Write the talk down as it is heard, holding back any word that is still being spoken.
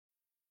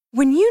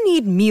When you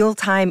need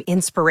mealtime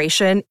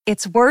inspiration,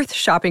 it's worth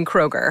shopping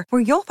Kroger,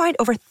 where you'll find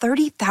over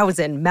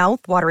 30,000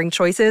 mouth-watering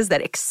choices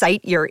that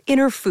excite your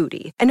inner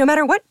foodie. And no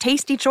matter what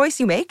tasty choice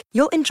you make,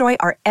 you'll enjoy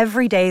our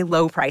everyday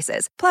low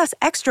prices, plus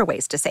extra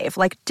ways to save,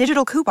 like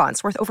digital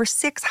coupons worth over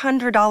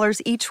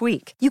 $600 each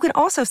week. You can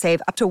also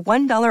save up to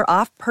 $1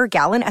 off per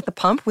gallon at the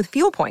pump with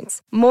fuel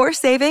points. More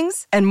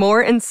savings and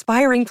more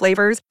inspiring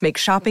flavors make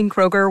shopping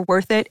Kroger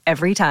worth it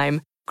every time.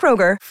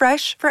 Kroger,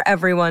 fresh for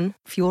everyone.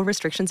 Fuel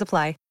restrictions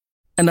apply.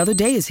 Another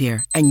day is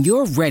here, and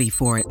you're ready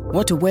for it.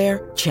 What to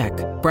wear? Check.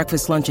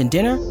 Breakfast, lunch, and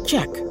dinner?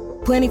 Check.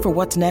 Planning for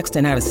what's next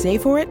and how to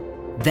save for it?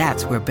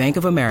 That's where Bank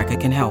of America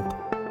can help.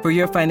 For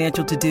your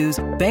financial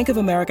to-dos, Bank of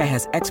America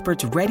has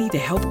experts ready to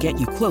help get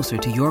you closer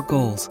to your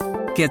goals.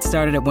 Get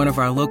started at one of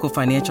our local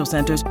financial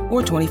centers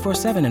or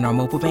 24/7 in our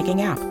mobile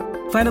banking app.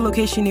 Find a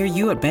location near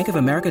you at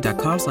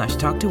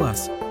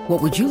bankofamerica.com/talktous. What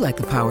would you like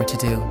the power to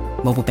do?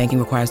 Mobile banking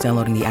requires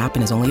downloading the app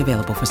and is only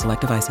available for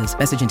select devices.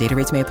 Message and data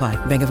rates may apply.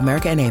 Bank of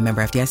America N.A.,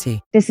 member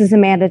FDIC. This is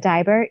Amanda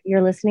Dibert.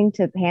 You're listening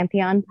to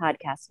Pantheon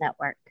Podcast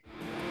Network.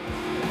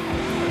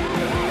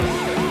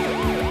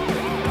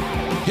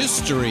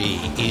 History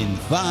in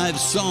 5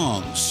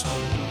 songs.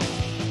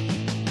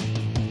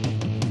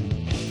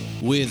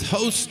 With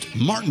host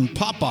Martin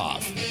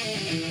Popoff.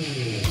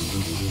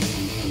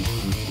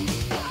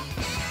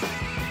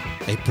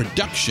 A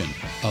production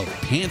of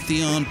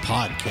Pantheon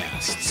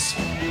Podcasts.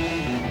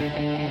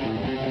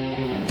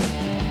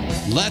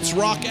 Let's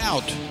rock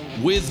out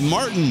with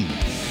Martin.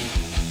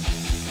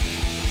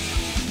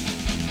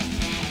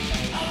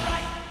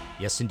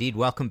 Yes, indeed.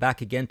 Welcome back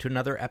again to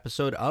another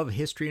episode of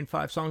History in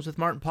 5 Songs with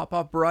Martin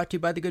Popoff, brought to you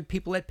by the good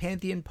people at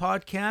Pantheon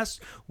Podcasts.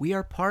 We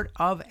are part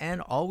of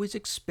an always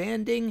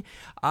expanding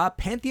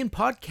Pantheon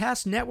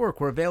Podcast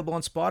Network. We're available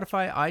on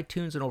Spotify,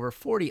 iTunes, and over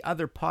 40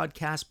 other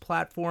podcast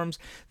platforms.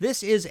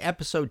 This is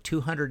episode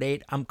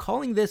 208. I'm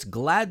calling this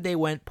Glad They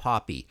Went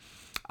Poppy.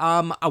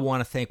 I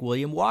want to thank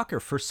William Walker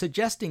for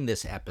suggesting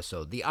this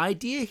episode. The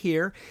idea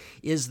here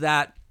is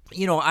that,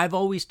 you know, I've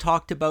always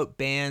talked about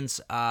bands,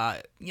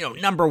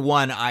 number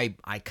one, I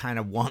kind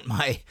of want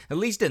my, at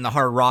least in the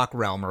hard rock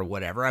realm or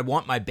whatever, I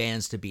want my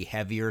bands to be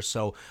heavier.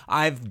 So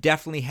I've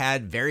definitely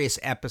had various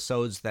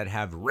episodes that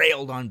have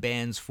railed on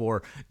bands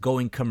for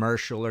going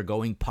commercial or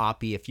going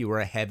poppy if you were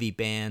a heavy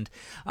band.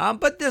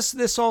 But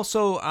this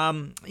also,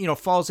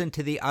 falls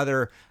into the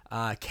other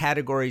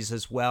categories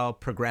as well: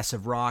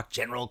 progressive rock,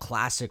 general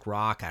classic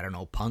rock, I don't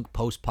know, punk,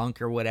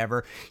 post-punk or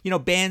whatever. You know,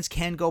 bands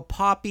can go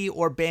poppy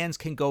or bands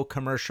can go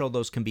commercial.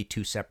 Those can be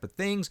two separate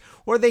things,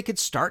 or they could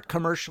start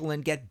commercial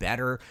and get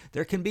better.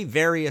 There can be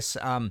various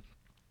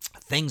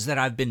things that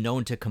I've been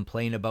known to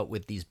complain about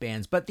with these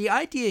bands. But the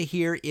idea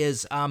here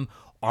is,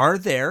 are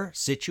there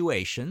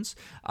situations,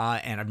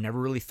 and I've never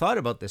really thought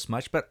about this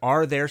much, but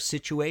are there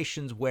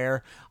situations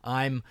where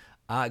I'm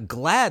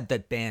glad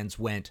that bands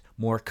went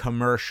more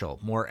commercial,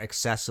 more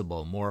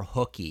accessible, more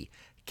hooky,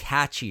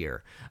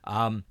 catchier?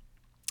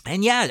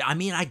 And yeah, I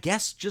mean, I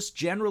guess just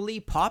generally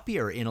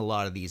poppier in a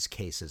lot of these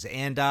cases.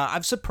 And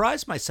I've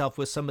surprised myself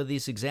with some of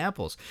these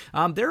examples.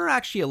 There are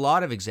actually a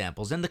lot of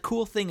examples. And the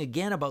cool thing,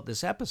 again, about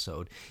this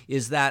episode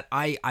is that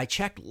I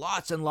checked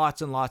lots and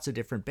lots and lots of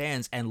different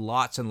bands, and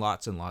lots and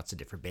lots and lots of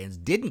different bands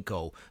didn't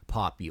go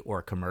poppy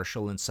or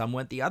commercial, and some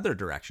went the other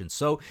direction.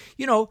 So,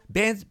 you know,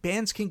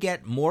 bands can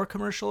get more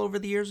commercial over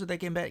the years, or they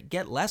can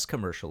get less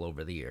commercial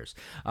over the years.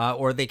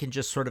 Or they can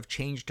just sort of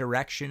change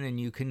direction, and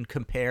you can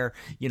compare,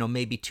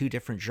 maybe two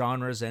different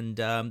genres, and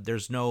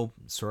there's no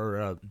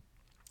sort of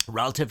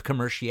relative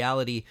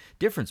commerciality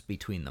difference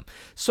between them.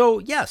 So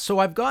yeah, so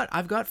I've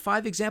got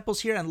 5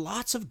 examples here, and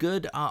lots of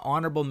good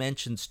honorable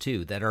mentions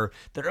too that are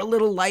a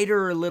little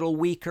lighter, a little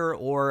weaker,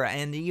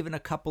 and even a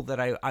couple that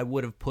I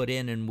would have put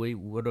in, and we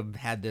would have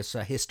had this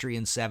history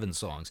in 7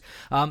 songs.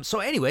 So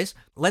anyways,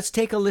 let's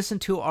take a listen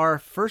to our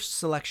first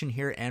selection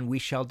here, and we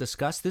shall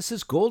discuss. This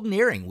is Golden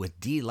Earring with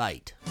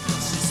D-Light.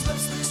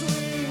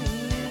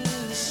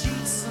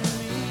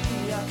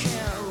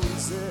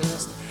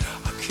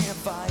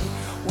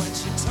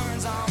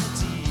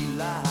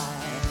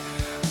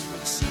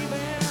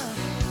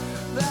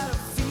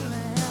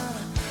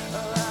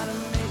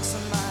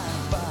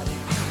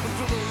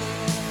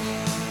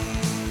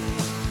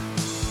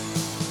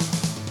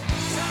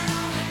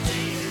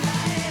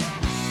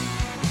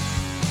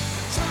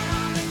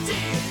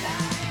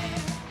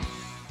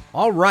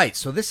 All right,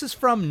 so this is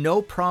from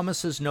No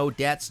Promises, No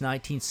Debts,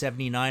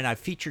 1979. I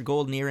featured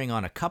Golden Earring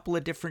on a couple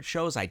of different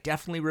shows. I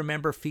definitely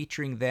remember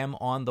featuring them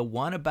on the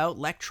one about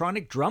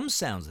electronic drum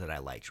sounds that I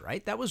liked,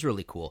 right? That was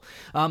really cool.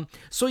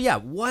 So yeah,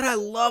 what I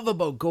love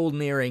about Golden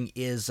Earring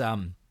is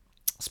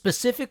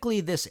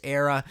specifically this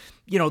era.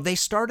 They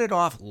started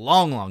off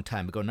long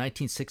time ago,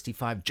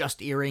 1965,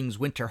 Just Earrings,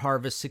 Winter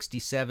Harvest,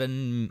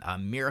 67,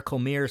 Miracle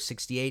Mirror,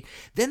 68.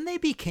 Then they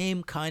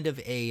became kind of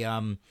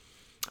a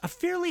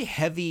fairly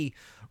heavy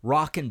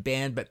rockin'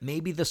 band, but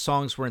maybe the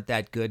songs weren't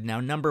that good.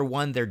 Now, number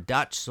one, they're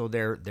Dutch, so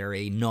they're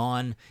a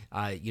non-main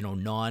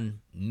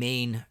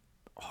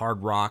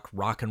hard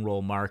rock and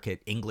roll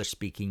market, English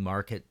speaking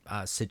market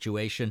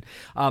situation.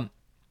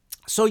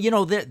 So,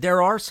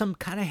 there are some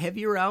kind of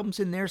heavier albums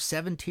in there,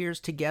 Seven Tears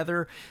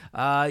Together.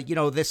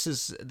 This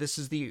is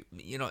the,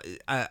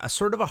 a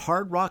sort of a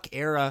hard rock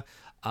era,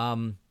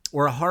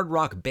 or a hard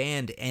rock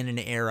band and an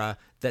era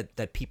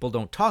that people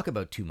don't talk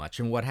about too much.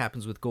 And what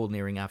happens with Golden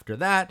Earring after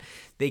that?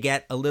 They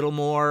get a little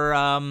more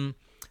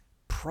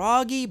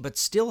proggy, but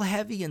still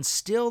heavy, and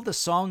still the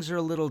songs are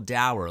a little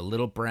dour, a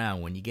little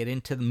brown. When you get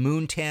into the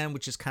Moontan,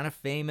 which is kind of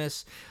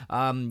famous,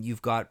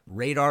 you've got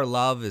Radar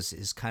Love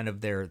is kind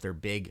of their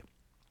big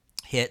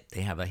hit.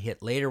 They have a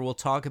hit later we'll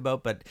talk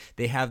about, but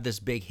they have this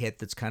big hit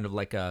that's kind of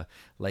like a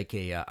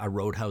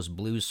Roadhouse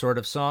Blues sort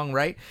of song,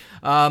 right?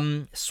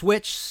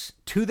 Switch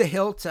to the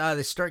Hilt.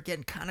 They start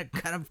getting kind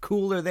of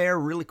cooler there.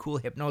 Really cool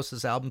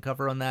Hypnosis album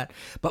cover on that.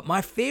 But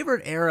my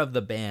favorite era of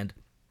the band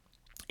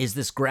is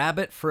this Grab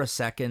It for a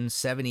Second,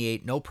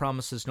 78, No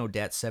Promises, No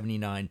Debt,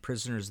 79,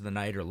 Prisoners of the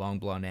Night or Long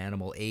Blonde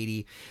Animal,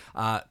 80.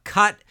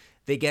 Cut.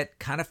 They get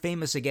kind of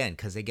famous again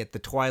because they get the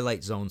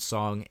Twilight Zone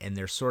song, and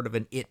they're sort of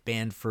an it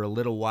band for a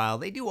little while.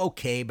 They do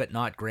okay, but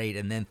not great,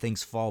 and then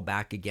things fall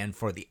back again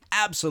for the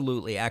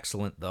absolutely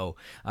excellent, though,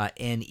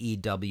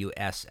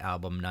 NEWS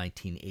album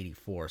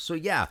 1984. So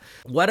yeah,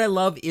 what I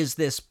love is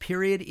this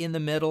period in the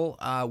middle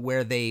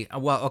where they,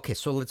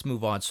 so let's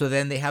move on. So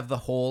then they have The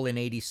Hole in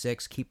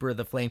 86, Keeper of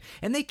the Flame,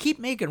 and they keep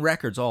making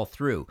records all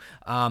through.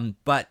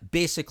 But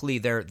basically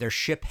their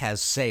ship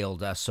has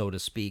sailed, so to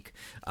speak,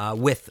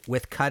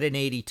 with Cut in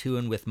 82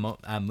 and with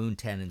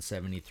Moontan in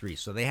 73.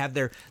 So they have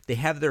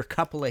their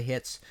couple of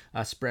hits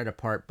spread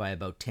apart by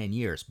about 10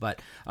 years. But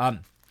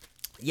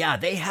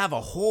they have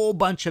a whole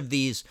bunch of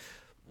these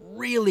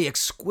really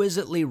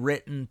exquisitely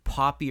written,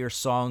 poppier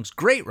songs.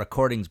 Great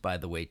recordings, by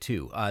the way,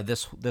 too.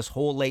 This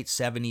whole late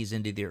 70s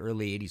into the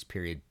early 80s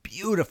period.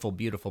 Beautiful,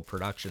 beautiful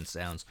production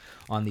sounds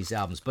on these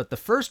albums. But the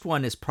first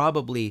one is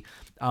probably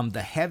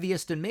the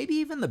heaviest and maybe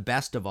even the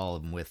best of all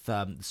of them. With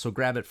so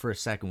Grab It for a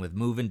Second with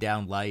Moving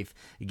Down Life,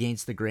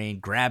 Against the Grain,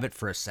 Grab It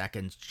for a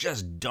Second.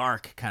 Just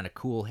dark, kind of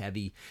cool,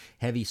 heavy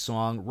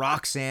song.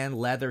 Roxanne,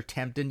 Leather,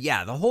 Temptin'.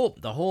 Yeah, the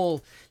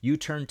whole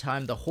U-Turn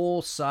Time, the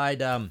whole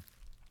side...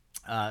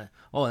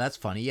 that's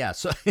funny. Yeah,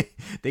 so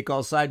they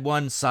call side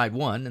 1,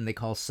 and they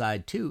call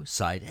side 2,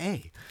 side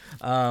A.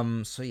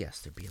 So yes,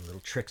 they're being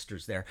little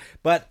tricksters there.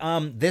 But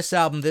this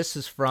album, this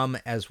is from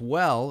as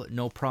well.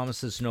 No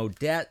Promises, No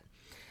Debt.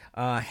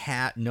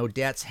 No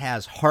Debts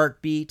has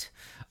Heartbeat.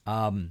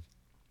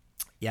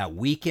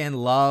 Weekend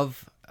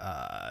Love.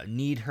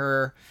 Need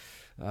Her.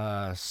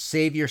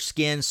 Save Your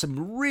Skin,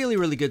 some really,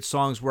 really good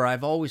songs where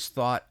I've always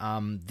thought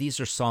these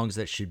are songs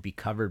that should be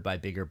covered by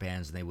bigger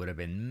bands, and they would have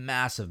been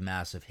massive,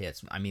 massive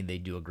hits. I mean, they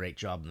do a great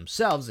job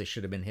themselves. They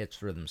should have been hits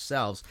for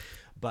themselves,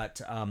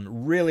 but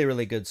really,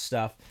 really good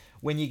stuff.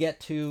 When you get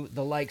to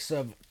the likes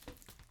of,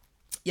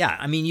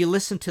 you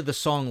listen to the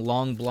song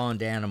Long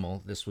Blonde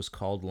Animal. This was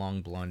called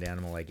Long Blonde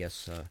Animal, I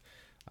guess,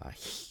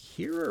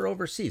 here or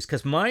overseas,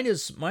 because mine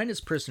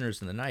is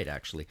Prisoners in the Night,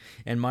 actually,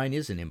 and mine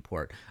is an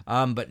import.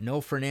 But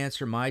No for an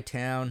Answer, My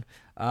Town,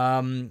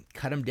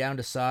 Cut 'Em Down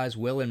to Size,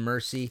 Will and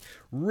Mercy,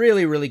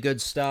 really, really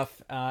good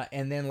stuff.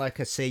 And then, like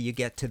I say, you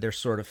get to their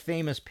sort of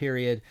famous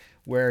period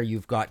where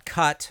you've got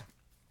Cut,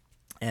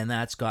 and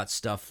that's got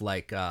stuff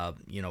like,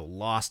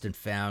 Lost and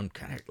Found,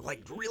 kind of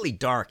like really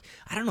dark.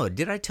 I don't know,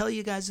 did I tell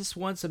you guys this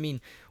once? I mean,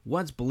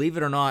 once, believe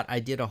it or not, I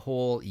did a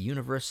whole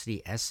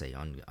university essay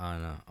on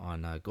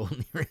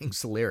Golden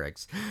Earring's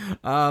lyrics.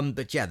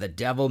 But yeah, The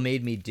Devil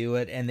Made Me Do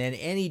It. And then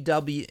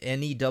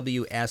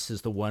NEWS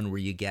is the one where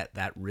you get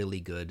that really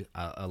good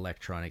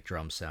electronic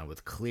drum sound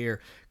with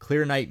Clear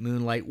Night,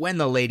 Moonlight, When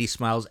the Lady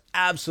Smiles,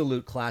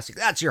 absolute classic.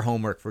 That's your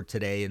homework for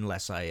today,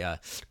 unless I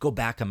go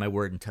back on my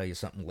word and tell you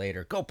something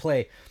later. Go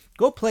play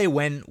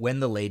When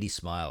the Lady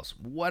Smiles.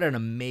 What an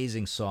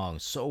amazing song.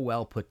 So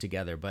well put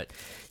together. But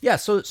yeah,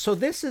 so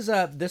this is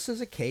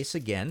a case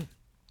again.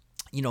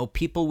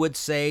 People would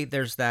say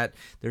there's that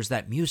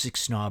music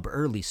snob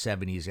early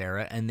 70s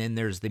era, and then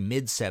there's the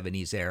mid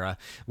 70s era,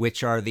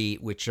 which are the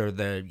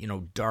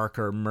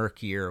darker,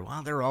 murkier.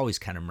 Well, they're always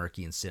kind of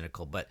murky and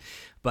cynical, but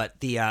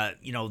the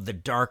the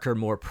darker,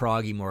 more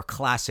proggy, more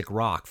classic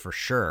rock for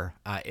sure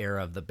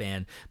era of the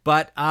band.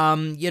 But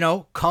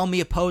call me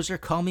a poser,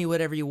 call me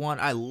whatever you want.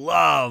 I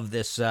love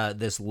this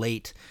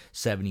late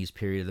 70s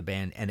period of the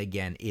band, and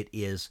again, it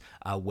is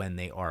when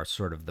they are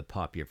sort of the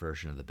popular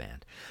version of the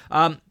band.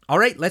 All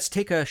right, let's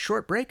take a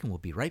short break, and we'll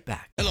be right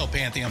back. Hello,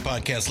 Pantheon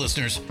Podcast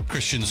listeners.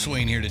 Christian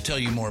Swain here to tell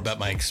you more about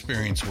my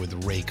experience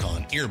with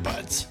Raycon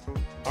earbuds.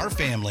 Our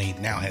family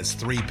now has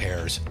 3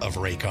 pairs of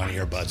Raycon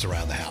earbuds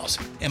around the house,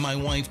 and my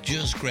wife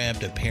just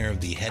grabbed a pair of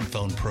the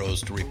Headphone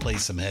Pros to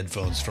replace some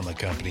headphones from a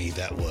company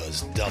that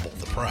was double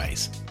the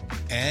price.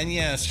 And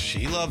yes,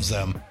 she loves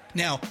them.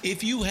 Now,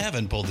 if you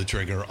haven't pulled the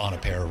trigger on a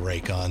pair of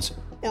Raycons,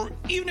 or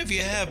even if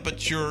you have,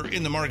 but you're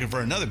in the market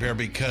for another pair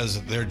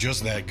because they're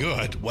just that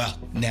good, well,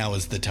 now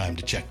is the time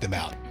to check them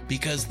out,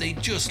 because they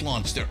just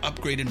launched their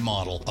upgraded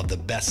model of the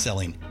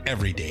best-selling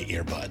everyday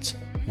earbuds.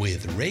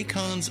 With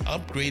Raycon's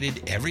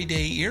upgraded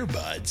everyday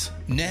earbuds,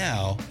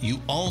 now you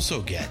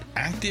also get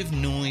active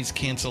noise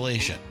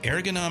cancellation,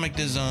 ergonomic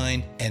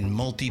design, and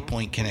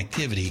multi-point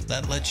connectivity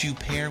that lets you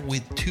pair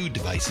with 2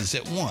 devices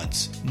at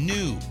once.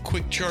 New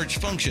quick charge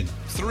function,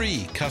 3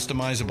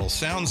 customizable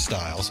sound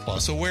styles,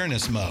 plus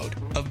awareness mode.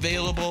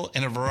 Available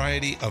in a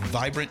variety of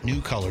vibrant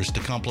new colors to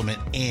complement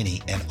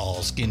any and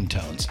all skin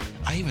tones.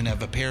 I even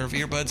have a pair of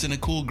earbuds in a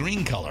cool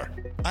green color.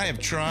 I have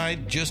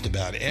tried just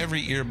about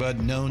every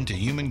earbud known to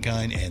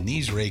humankind, and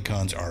these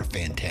Raycons are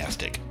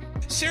fantastic.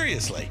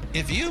 Seriously,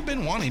 if you've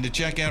been wanting to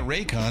check out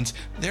Raycons,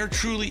 there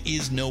truly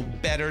is no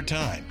better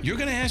time. You're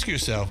going to ask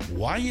yourself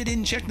why you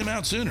didn't check them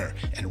out sooner,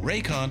 and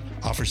Raycon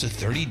offers a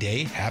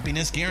 30-day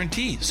happiness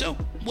guarantee. So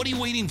what are you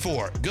waiting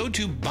for? Go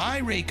to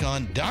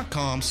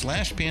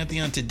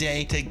buyraycon.com/Pantheon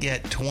today to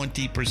get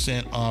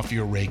 20% off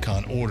your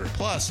Raycon order,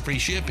 plus free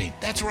shipping.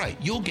 That's right,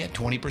 you'll get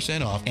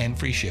 20% off and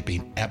free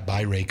shipping at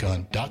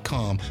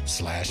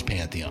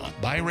buyraycon.com/Pantheon.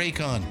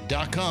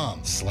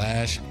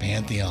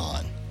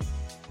 buyraycon.com/Pantheon.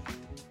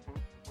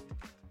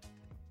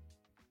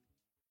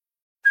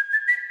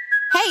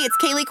 Hey, it's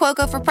Kaylee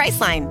Cuoco for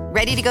Priceline.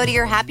 Ready to go to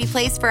your happy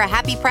place for a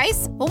happy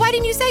price? Well, why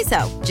didn't you say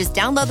so? Just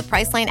download the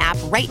Priceline app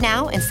right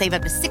now and save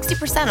up to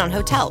 60% on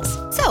hotels.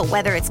 So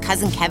whether it's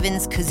Cousin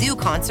Kevin's Kazoo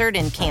Concert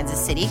in Kansas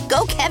City,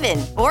 go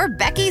Kevin, or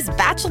Becky's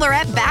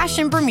Bachelorette Bash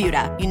in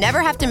Bermuda, you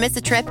never have to miss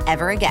a trip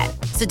ever again.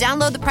 So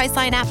download the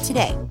Priceline app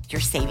today. Your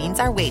savings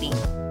are waiting.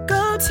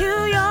 Go to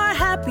your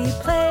happy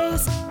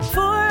place for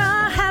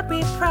a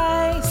happy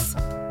price.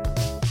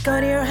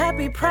 Go to your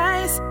happy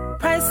price,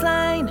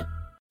 Priceline.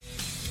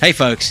 Hey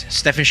folks,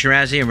 Stefan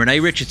Shirazi and Renee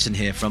Richardson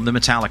here from the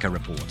Metallica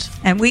Report.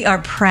 And we are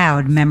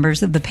proud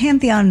members of the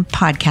Pantheon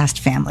podcast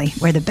family,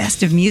 where the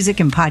best of music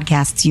and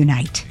podcasts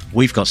unite.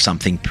 We've got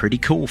something pretty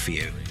cool for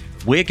you.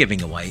 We're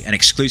giving away an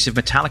exclusive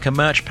Metallica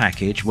merch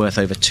package worth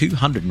over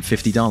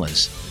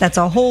 $250. That's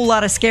a whole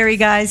lot of Scary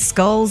Guys,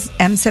 Skulls,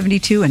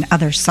 M72, and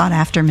other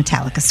sought-after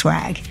Metallica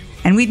swag.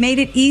 And we've made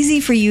it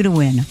easy for you to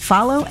win.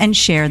 Follow and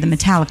share the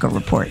Metallica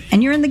Report,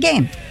 and you're in the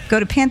game. Go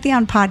to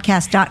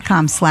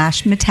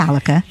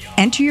pantheonpodcast.com/Metallica,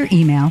 enter your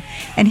email,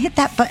 and hit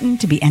that button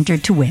to be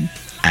entered to win.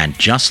 And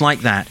just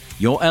like that,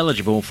 you're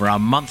eligible for our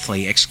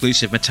monthly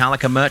exclusive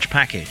Metallica merch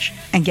package.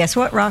 And guess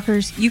what,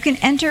 rockers? You can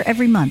enter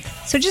every month,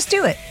 so just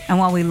do it. And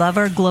while we love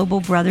our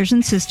global brothers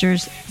and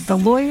sisters, the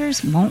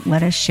lawyers won't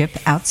let us ship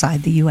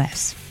outside the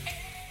U.S.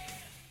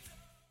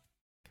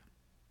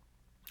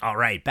 All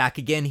right, back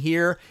again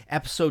here,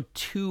 episode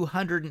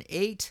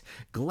 208.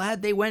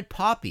 Glad they went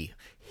poppy.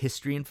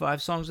 History in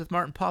 5 Songs with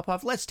Martin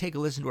Popoff. Let's take a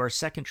listen to our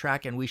second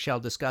track, and we shall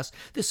discuss.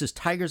 This is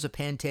Tigers of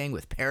Pantang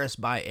with Paris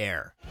by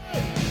Air.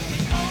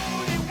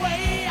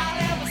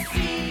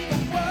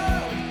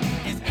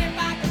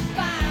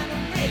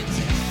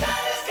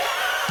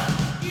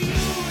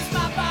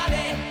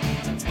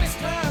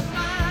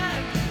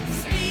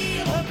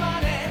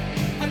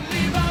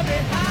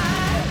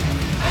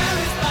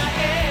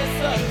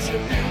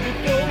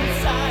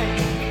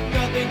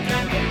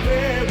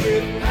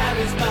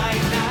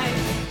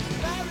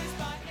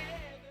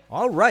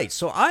 All right,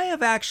 so I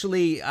have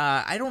actually,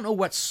 I don't know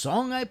what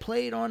song I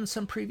played on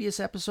some previous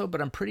episode,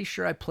 but I'm pretty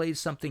sure I played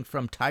something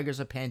from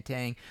Tigers of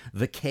Pantang,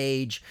 The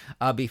Cage,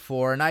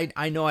 before, and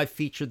I know I've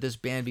featured this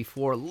band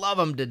before, love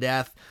them to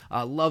death,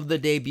 love the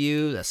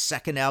debut, the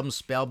second album,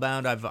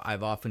 Spellbound,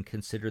 I've often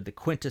considered the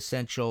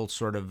quintessential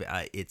sort of,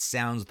 it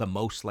sounds the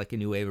most like a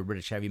new wave of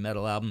British heavy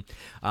metal album.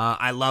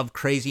 I love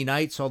Crazy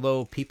Nights,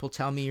 although people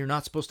tell me you're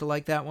not supposed to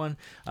like that one,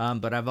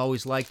 but I've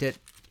always liked it.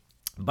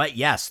 But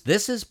yes,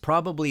 this is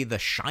probably the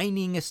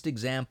shiningest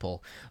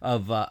example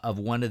of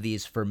one of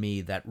these for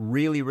me that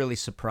really, really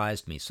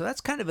surprised me. So that's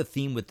kind of a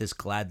theme with this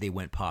Glad They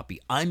Went Poppy.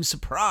 I'm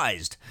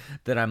surprised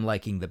that I'm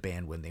liking the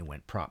band when they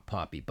went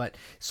poppy. But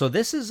so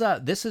this is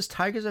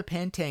Tigers of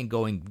Pantang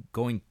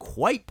going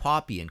quite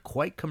poppy and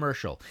quite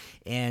commercial,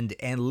 and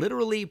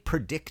literally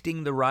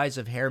predicting the rise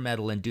of hair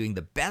metal and doing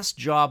the best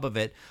job of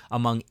it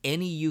among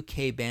any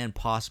UK band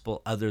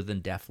possible other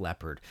than Def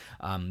Leppard,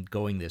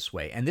 going this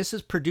way. And this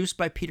is produced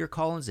by Peter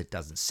Collins. It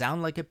doesn't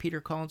sound like a Peter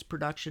Collins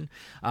production,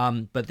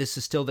 but this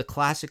is still the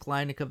classic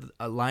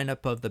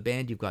lineup of the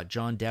band. You've got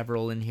John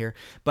Deverell in here,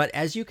 but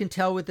as you can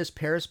tell with this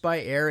Paris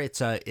by Air,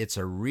 it's a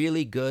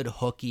really good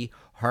hooky,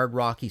 hard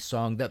rocky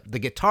song. The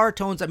guitar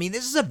tones, I mean,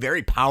 this is a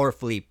very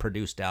powerfully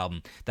produced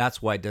album.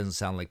 That's why it doesn't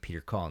sound like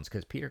Peter Collins,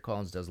 because Peter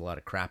Collins does a lot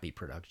of crappy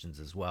productions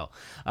as well.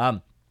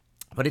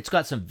 But it's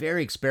got some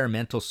very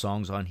experimental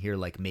songs on here,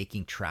 like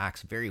Making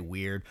Tracks, very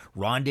weird.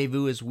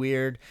 Rendezvous is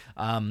weird.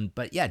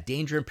 But yeah,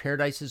 Danger in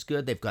Paradise is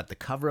good. They've got the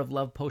cover of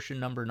Love Potion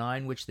No.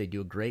 9, which they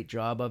do a great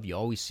job of. You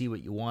always see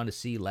what you want to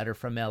see. Letter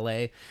from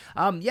L.A.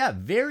 Yeah,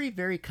 very,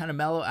 very kind of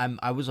mellow.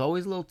 I was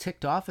always a little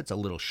ticked off. It's a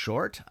little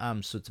short,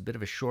 so it's a bit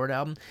of a short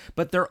album.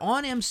 But they're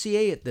on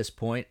MCA at this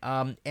point,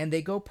 and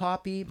they go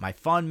poppy. My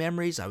fond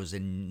memories, I was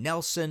in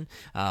Nelson.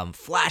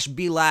 Flash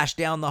B. Lash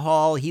down the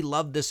hall. He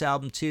loved this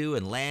album too,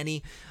 and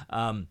Lanny.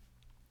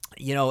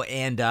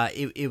 and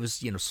it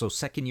was, so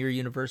second year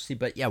university.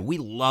 But yeah, we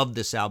loved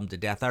this album to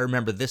death. I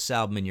remember this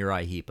album and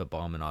Uriah Heep of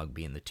Bomb and Og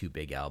being the two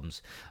big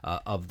albums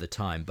of the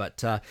time.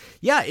 But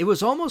yeah, it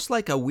was almost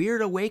like a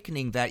weird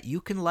awakening that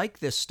you can like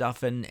this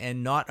stuff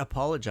and not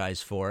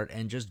apologize for it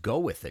and just go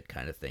with it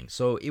kind of thing.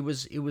 So it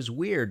was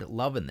weird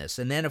loving this.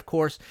 And then, of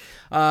course,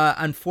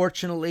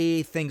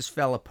 unfortunately, things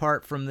fell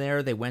apart from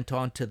there. They went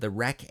on to the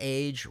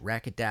Wreck-Age,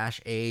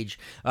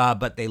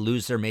 but they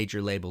lose their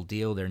major label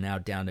deal. They're now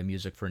down to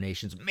Music for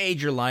Nations.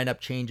 Major lineup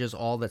changes.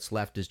 All that's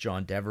left is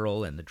John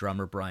Deverell and the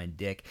drummer Brian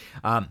Dick.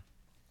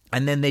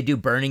 And then they do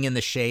Burning in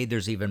the Shade.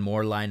 There's even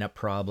more lineup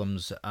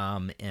problems in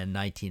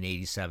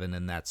 1987,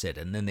 and that's it.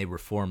 And then they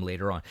reform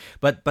later on.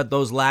 But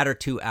those latter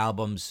two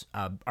albums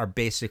are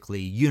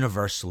basically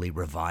universally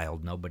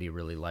reviled. Nobody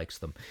really likes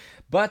them.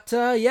 But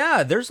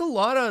yeah, there's a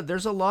lot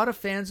of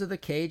fans of The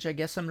Cage. I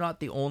guess I'm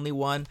not the only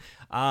one.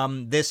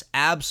 This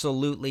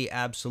absolutely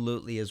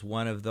is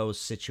one of those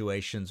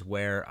situations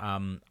where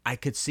I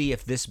could see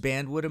if this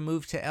band would have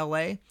moved to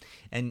LA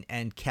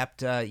and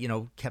kept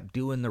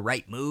doing the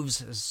right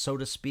moves, so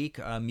to speak,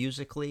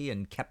 musically,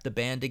 and kept the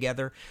band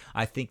together.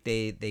 I think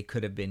they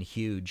could have been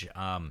huge.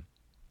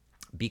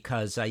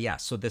 Because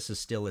so this is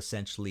still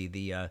essentially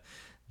the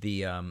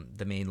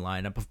main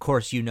lineup. Of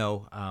course,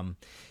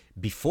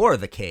 before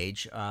The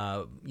Cage,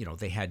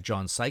 they had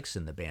John Sykes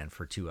in the band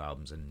for 2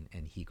 albums,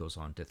 and he goes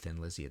on to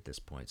Thin Lizzy at this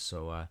point.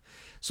 So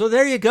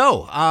there you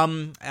go.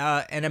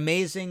 An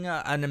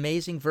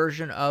amazing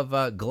version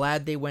of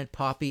Glad They Went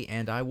Poppy,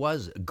 and I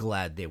was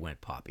glad they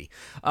went poppy.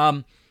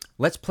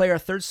 Let's play our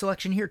third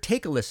selection here.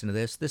 Take a listen to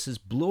this. This is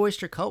Blue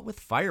Oyster Cult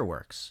with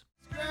Fireworks.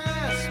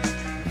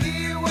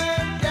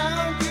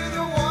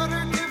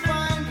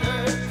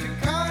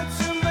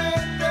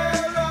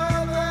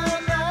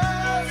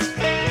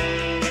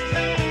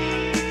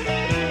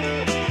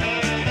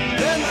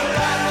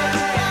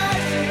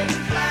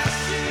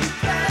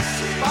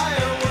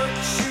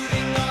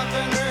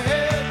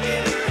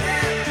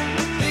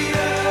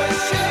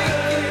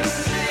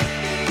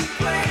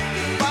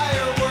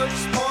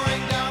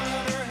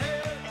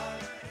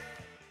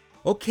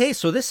 Okay,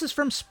 so this is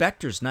from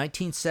Spectres,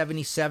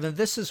 1977.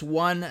 This is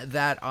one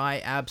that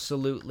I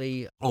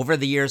absolutely, over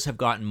the years, have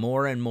gotten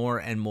more and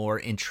more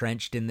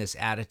entrenched in this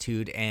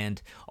attitude,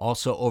 and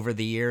also over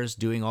the years,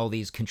 doing all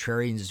these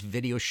Contrarians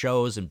video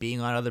shows and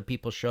being on other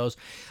people's shows,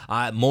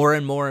 more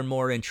and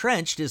more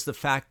entrenched is the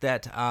fact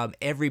that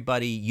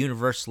everybody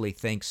universally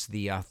thinks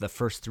the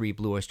first 3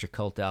 Blue Oyster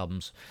Cult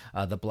albums,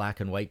 the Black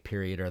and White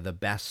period, are the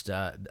best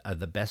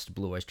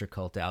Blue Oyster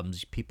Cult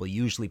albums. People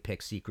usually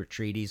pick Secret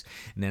Treaties,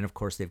 and then, of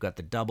course, they've got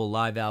the double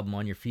live album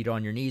On Your Feet,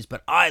 On Your Knees.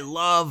 But I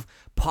love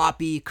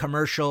poppy,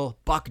 commercial,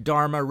 Buck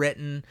Dharma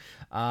written,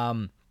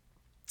 mellow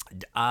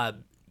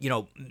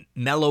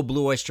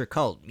Blue Oyster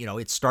Cult.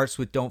 It starts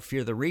with Don't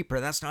Fear the Reaper.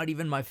 That's not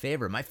even my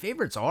favorite. My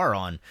favorites are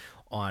on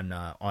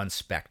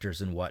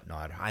Spectres and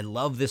whatnot. I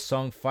love this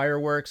song,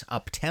 Fireworks,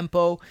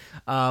 up-tempo,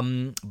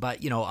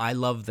 but, I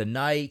Love the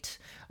Night.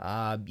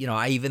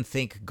 I even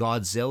think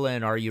Godzilla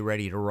and Are You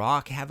Ready to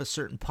Rock have a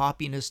certain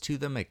poppiness to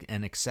them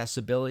and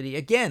accessibility.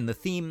 Again,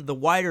 the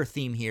wider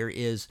theme here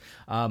is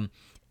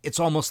it's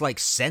almost like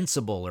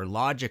sensible or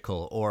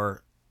logical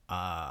or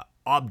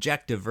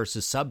objective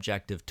versus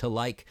subjective to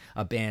like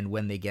a band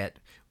when they get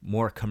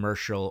more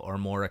commercial or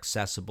more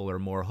accessible or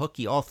more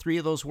hooky. All 3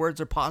 of those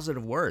words are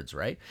positive words,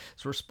 right?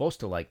 So we're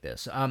supposed to like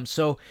this.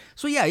 So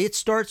yeah, it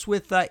starts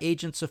with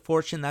Agents of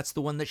Fortune. That's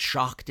the one that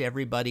shocked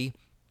everybody.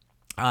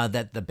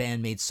 That the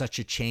band made such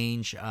a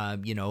change,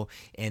 and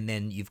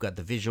then you've got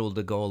the visual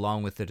to go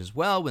along with it as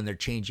well when they're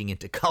changing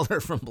into color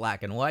from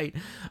black and white.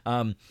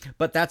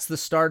 But that's the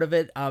start of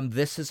it.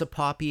 This is a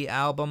poppy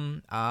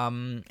album,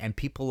 and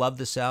people love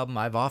this album.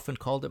 I've often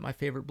called it my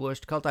favorite Blue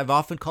Oyster Cult. I've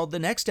often called the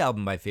next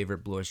album my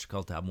favorite Blue Oyster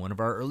Cult album. One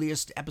of our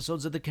earliest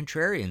episodes of The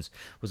Contrarians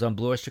was on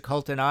Blue Oyster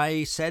Cult, and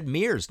I said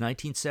Mears,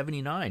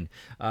 1979.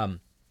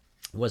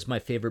 Was my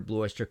favorite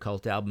Blue Oyster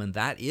Cult album, and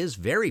that is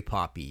very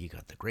poppy. You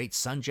got the great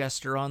Sun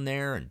Jester on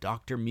there, and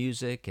Dr.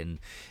 Music, and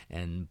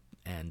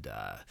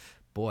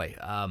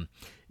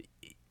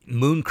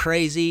Moon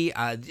Crazy.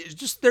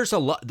 There's a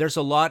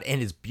lot,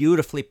 and it's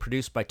beautifully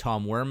produced by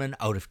Tom Werman,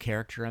 out of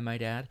character, I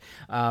might add.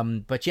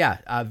 But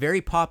yeah,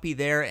 very poppy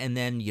there, and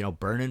then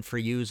Burnin' For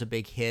You is a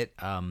big hit,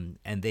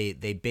 and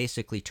they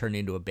basically turn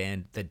into a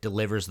band that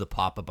delivers the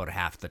pop about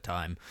half the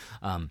time.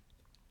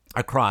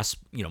 Across,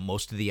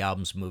 most of the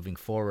albums moving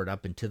forward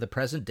up into the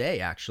present day,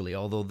 actually.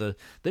 Although the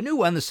new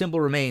one, The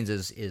Symbol Remains,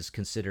 is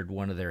considered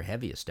one of their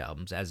heaviest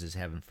albums, as is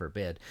Heaven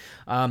Forbid.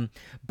 So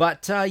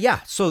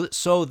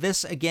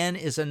this, again,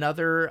 is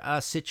another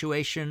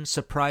situation.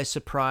 Surprise,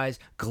 surprise.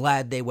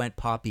 Glad they went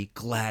poppy.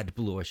 Glad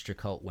Blue Oyster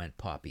Cult went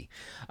poppy.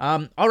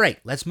 All right,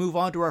 let's move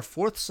on to our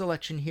 4th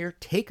selection here.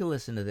 Take a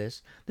listen to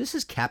this. This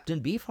is Captain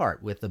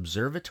Beefheart with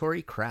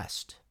Observatory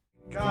Crest.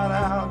 Got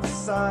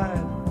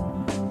outside,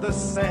 the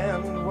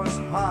sand was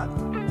hot,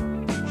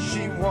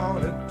 she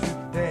wanted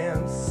to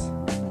dance.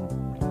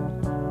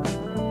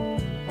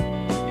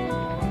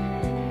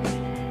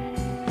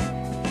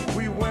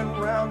 We went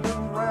round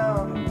and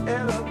round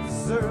and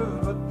observed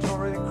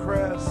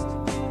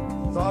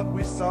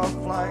saw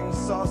flying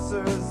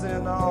saucers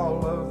and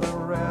all of the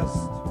rest.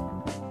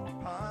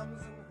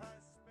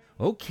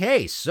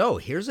 Okay, so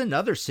here's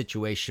another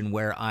situation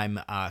where I'm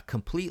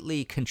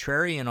completely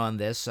contrarian on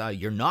this.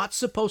 You're not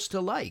supposed to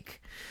like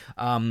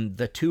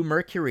the two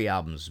Mercury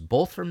albums,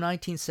 both from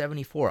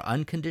 1974,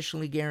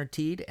 Unconditionally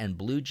Guaranteed and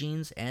Blue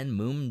Jeans and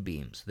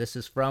Moonbeams. This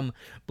is from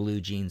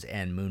Blue Jeans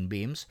and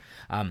Moonbeams.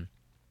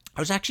 I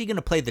was actually going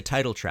to play the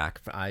title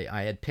track.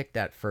 I had picked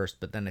that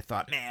first, but then I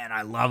thought, man,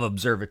 I love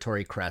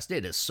Observatory Crest.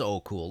 It is so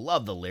cool.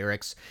 Love the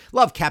lyrics.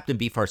 Love Captain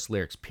Beefheart's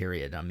lyrics,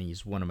 period. I mean,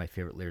 he's one of my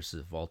favorite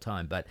lyricists of all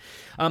time. But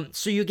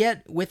so you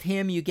get, with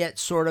him, you get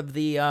sort of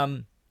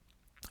the...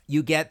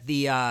 You get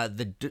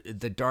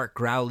the dark,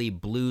 growly,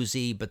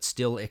 bluesy, but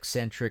still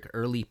eccentric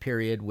early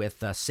period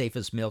with Safe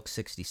as Milk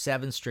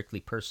 67, Strictly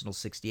Personal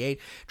 68.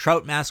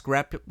 Trout Mask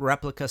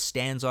Replica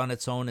stands on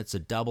its own. It's a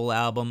double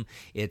album.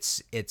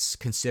 It's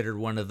considered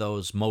one of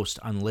those most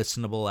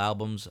unlistenable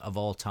albums of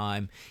all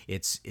time.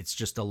 It's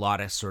just a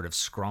lot of sort of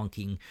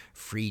skronking,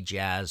 free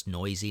jazz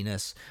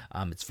noisiness.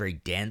 It's very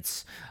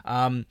dense.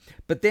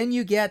 But then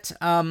you get,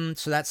 so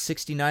that's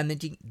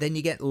 69. Then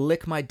you get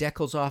Lick My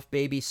Decals Off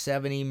Baby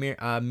 70,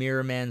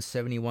 Mirror Man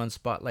 71,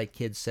 Spotlight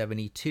Kid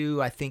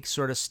 72, I think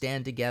sort of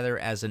stand together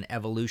as an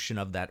evolution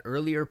of that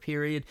earlier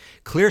period.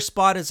 Clear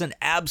Spot is an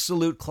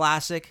absolute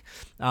classic,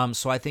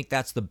 so I think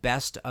that's the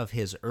best of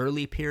his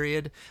early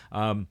period,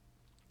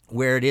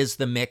 where it is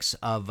the mix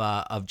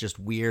of just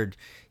weird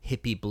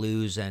hippie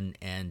blues and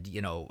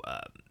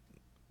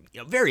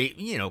very,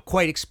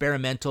 quite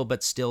experimental,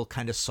 but still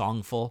kind of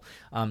songful.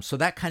 So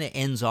that kind of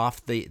ends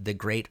off the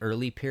great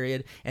early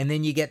period. And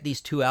then you get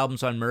these two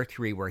albums on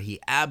Mercury where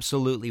he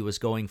absolutely was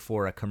going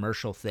for a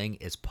commercial thing.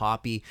 It's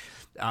poppy.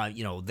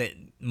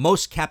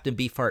 Most Captain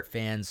Beefheart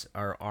fans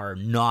are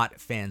not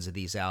fans of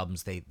these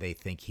albums. They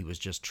think he was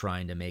just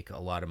trying to make a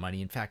lot of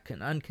money. In fact,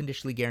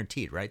 Unconditionally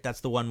Guaranteed, right? That's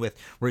the one where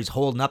he's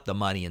holding up the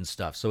money and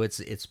stuff. So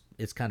it's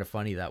kind of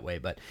funny that way.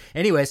 But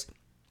anyways,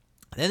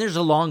 then there's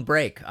a long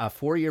break, a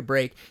 4-year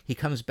break. He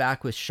comes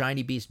back with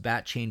Shiny Beast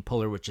Bat Chain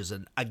Puller, which is,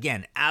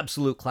 again,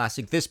 absolute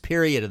classic. This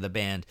period of the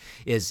band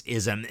is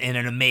an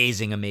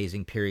amazing,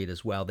 amazing period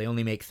as well. They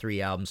only make 3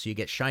 albums, so you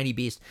get Shiny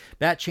Beast,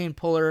 Bat Chain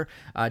Puller,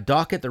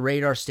 Dock at the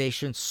Radar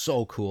Station,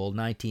 so cool,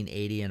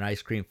 1980, and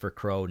Ice Cream for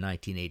Crow,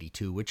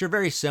 1982, which are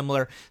very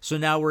similar. So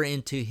now we're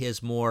into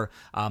his more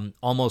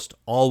almost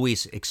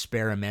always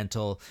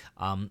experimental,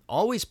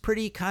 always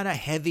pretty kind of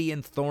heavy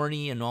and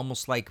thorny and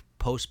almost like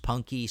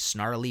post-punky,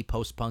 snarly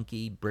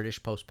post-punky,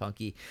 British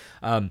post-punky.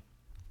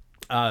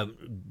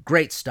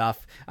 Great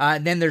stuff.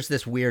 And then there's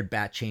this weird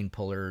Bat Chain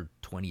Puller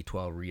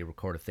 2012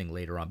 re-recorded thing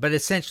later on. But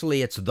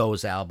essentially, it's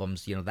those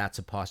albums. That's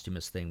a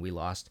posthumous thing. We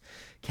lost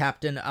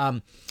Captain.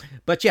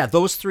 But yeah,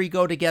 those 3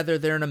 go together.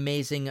 They're an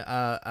amazing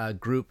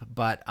group.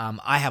 But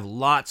I have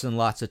lots and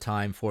lots of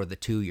time for the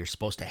 2 you're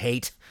supposed to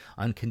hate,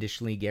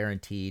 Unconditionally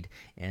Guaranteed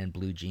and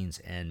Blue Jeans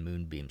and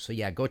Moonbeam. So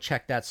yeah, go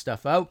check that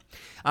stuff out.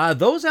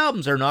 Those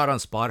albums are not on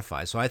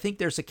Spotify. So I think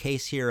there's a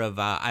case here of,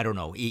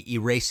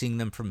 erasing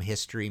them from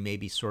history,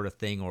 maybe sort of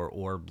thing,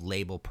 or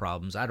label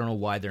problems. I don't know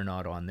why they're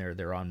not on there.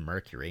 They're on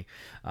Mercury.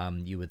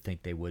 You would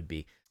think they would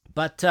be.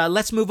 But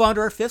let's move on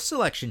to our 5th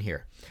selection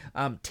here.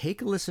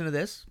 Take a listen to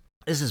this.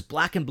 This is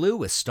Black and Blue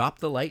with Stop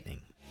the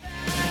Lightning.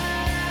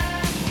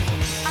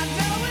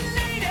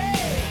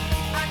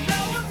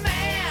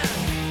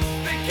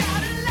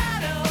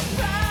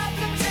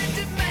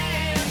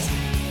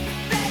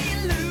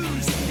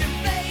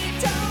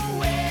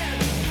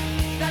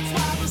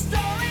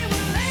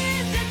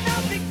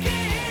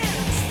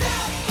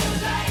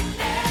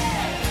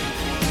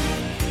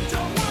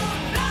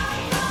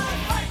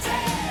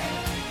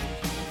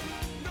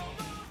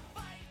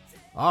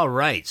 All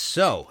right,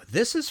 so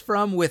this is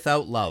from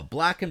Without Love.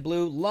 Black and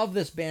Blue, love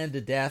this band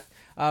to death.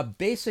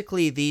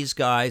 Basically, these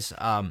guys,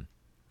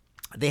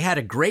 they had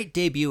a great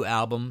debut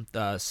album,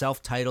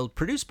 self-titled,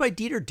 produced by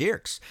Dieter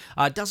Dierks.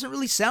 Doesn't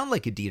really sound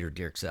like a Dieter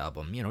Dierks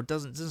album.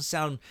 Doesn't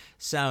sound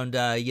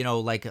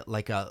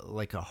like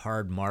a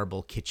hard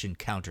marble kitchen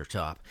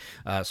countertop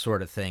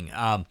sort of thing.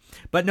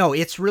 But no,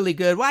 it's really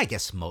good. Well, I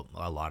guess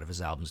a lot of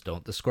his albums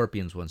don't. The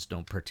Scorpions ones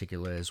don't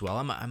particularly as well.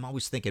 I'm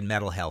always thinking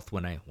Metal Health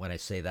when I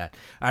say that.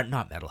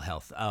 Not Metal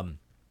Health.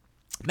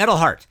 Metal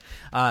Heart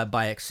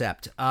by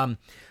Accept. So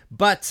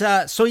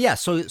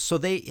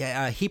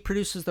he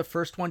produces the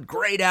first one.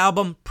 Great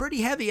album,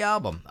 pretty heavy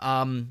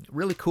album,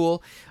 really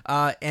cool.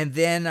 And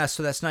then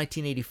so that's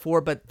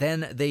 1984. But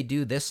then they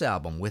do this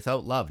album,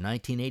 Without Love,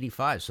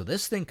 1985. So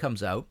this thing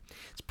comes out.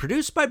 It's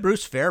produced by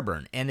Bruce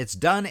Fairbairn, and it's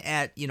done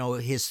at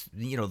his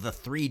the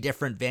 3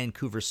 different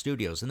Vancouver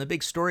studios. And the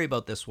big story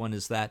about this one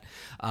is that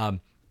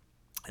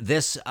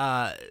this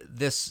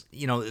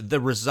the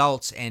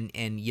results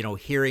and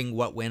hearing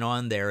what went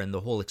on there and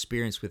the whole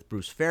experience with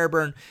Bruce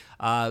Fairbairn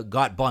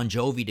got Bon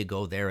Jovi to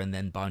go there, and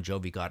then Bon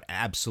Jovi got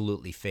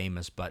absolutely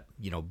famous, but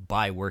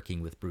by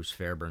working with Bruce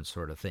Fairbairn,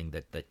 sort of thing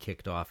that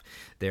kicked off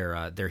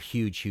their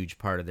huge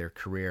part of their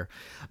career.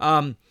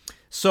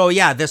 So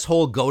yeah, this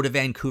whole Go to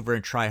Vancouver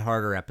and Try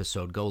Harder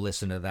episode, go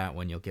listen to that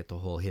one. You'll get the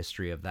whole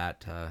history of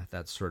that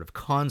sort of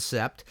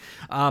concept.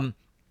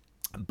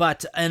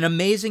 But an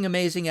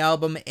amazing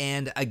album,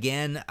 and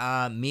again,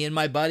 me and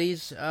my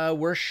buddies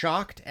were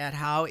shocked at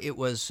how it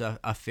was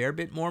a fair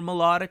bit more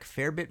melodic,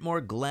 fair bit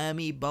more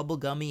glammy,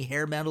 bubblegummy,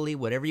 hair metal-y,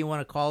 whatever you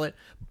want to call it,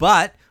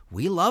 but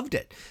we loved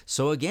it.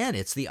 So again,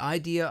 it's the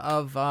idea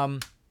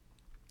of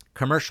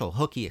commercial,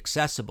 hooky,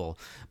 accessible,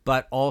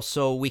 but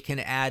also we can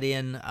add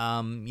in,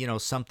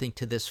 something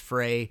to this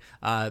fray.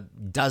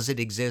 Does it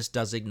exist?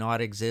 Does it not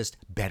exist?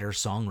 Better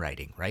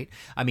songwriting, right?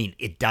 I mean,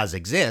 it does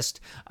exist,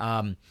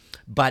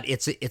 but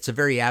it's a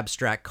very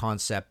abstract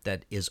concept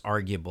that is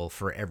arguable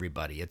for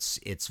everybody.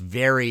 It's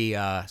very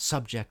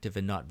subjective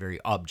and not very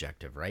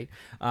objective, right?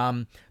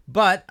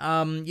 But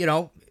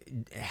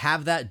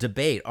have that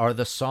debate. Are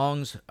the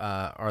songs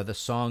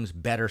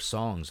better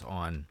songs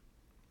on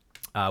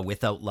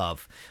Without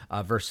Love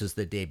versus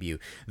the debut?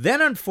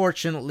 Then,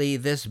 unfortunately,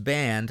 this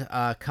band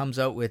comes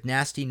out with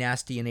Nasty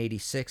Nasty in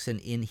 86 and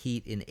In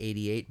Heat in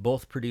 88,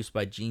 both produced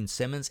by Gene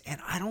Simmons,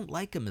 and I don't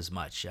like them as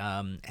much.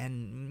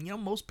 And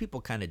most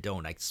people kind of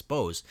don't, I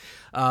suppose.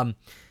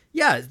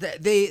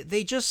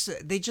 They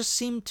just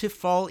seem to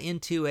fall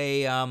into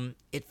a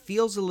it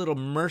feels a little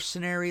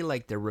mercenary,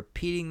 like they're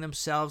repeating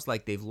themselves,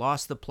 like they've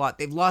lost the plot,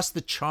 they've lost the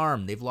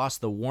charm, they've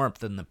lost the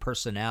warmth and the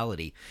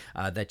personality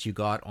that you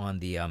got on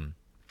the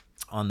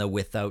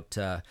Without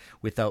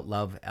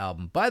Love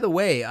album. By the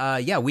way,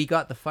 we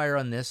got the fire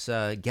on this,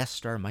 guest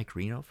star Mike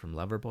Reno from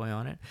Loverboy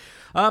on it.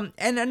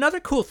 And another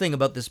cool thing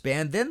about this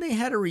band, then they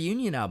had a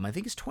reunion album, I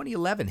think it's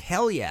 2011,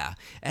 Hell Yeah,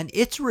 and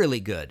it's really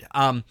good.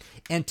 And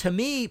to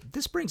me,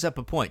 this brings up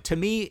a point. To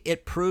me,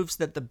 it proves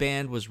that the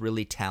band was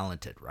really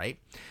talented, right?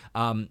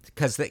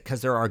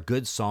 Because there are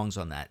good songs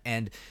on that.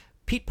 And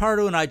Pete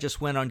Pardo and I just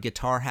went on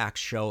Guitar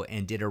Hack's show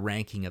and did a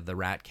ranking of the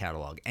Rat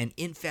catalog, and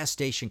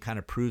Infestation kind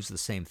of proves the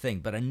same thing.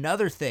 But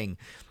another thing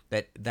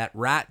that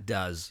Rat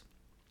does,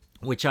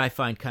 which I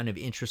find kind of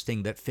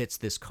interesting, that fits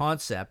this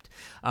concept,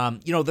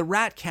 the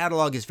Rat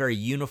catalog is very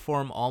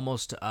uniform,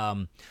 almost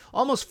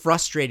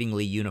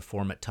frustratingly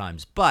uniform at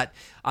times. But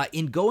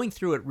in going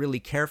through it really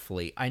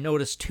carefully, I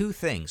noticed two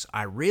things.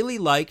 I really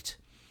liked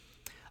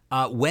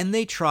when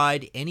they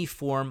tried any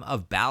form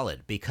of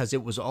ballad, because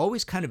it was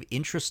always kind of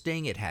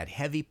interesting. It had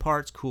heavy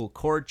parts, cool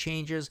chord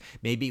changes.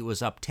 Maybe it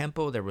was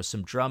up-tempo, there was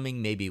some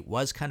drumming, maybe it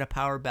was kind of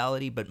power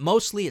ballady, but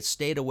mostly it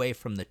stayed away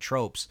from the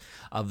tropes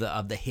of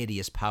the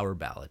hideous power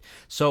ballad.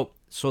 So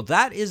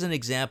that is an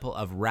example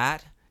of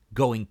Rat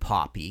going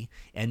poppy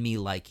and me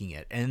liking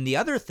it. And the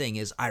other thing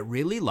is, I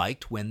really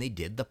liked when they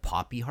did the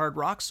poppy hard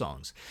rock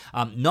songs.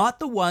 Not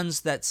the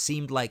ones that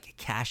seemed like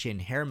cash-in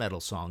hair metal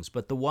songs,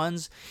 but the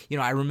ones,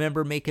 I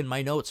remember making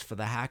my notes for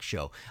the Hack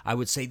Show. I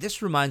would say,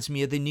 this reminds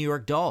me of the New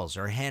York Dolls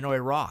or Hanoi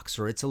Rocks,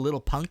 or It's a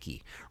Little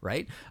Punky,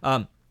 right?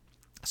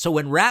 So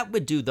when Rat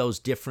would do those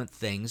different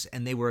things,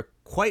 and they were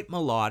quite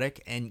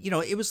melodic, and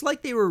it was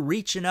like they were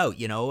reaching out,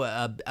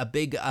 a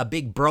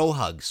big bro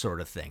hug sort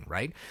of thing,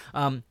 right?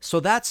 So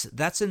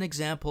that's an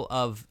example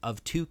of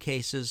two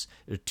cases,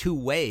 two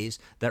ways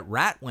that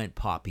Rat went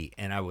poppy,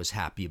 and I was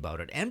happy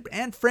about it,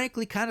 and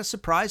frankly kind of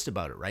surprised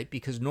about it, right?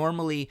 Because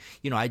normally,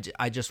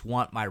 I just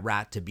want my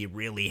Rat to be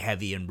really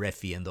heavy and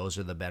riffy, and those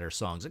are the better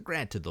songs. And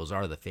granted, those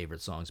are the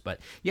favorite songs, but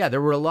yeah,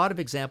 there were a lot of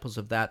examples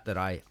of that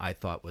I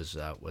thought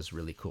was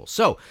really cool.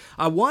 So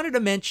I wanted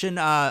to mention,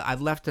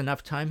 I've left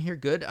enough time here.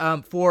 Good.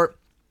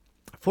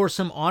 For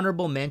some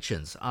honorable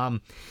mentions.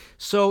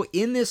 So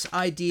in this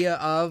idea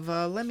of,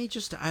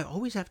 I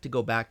always have to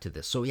go back to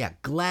this. So yeah,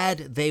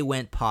 Glad They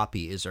Went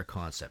Poppy is our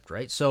concept,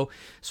 right? So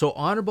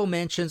honorable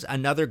mentions,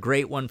 another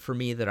great one for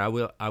me that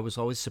I was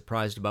always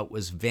surprised about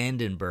was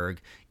Vandenberg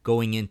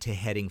going into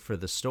Heading for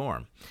the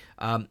Storm.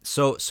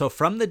 So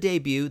from the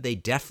debut, they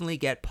definitely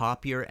get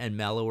poppier and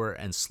mellower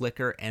and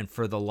slicker. And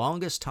for the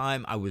longest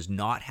time, I was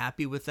not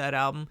happy with that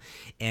album.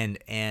 And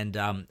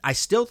I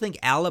still think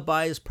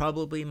Alibi is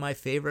probably my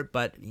favorite,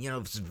 but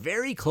it's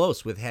very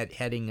close with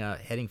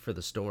Heading for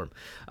the Storm.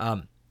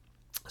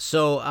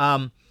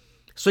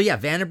 So yeah,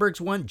 Vandenberg's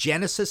one.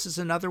 Genesis is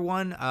another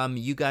one.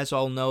 You guys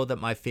all know that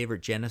my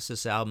favorite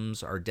Genesis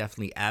albums are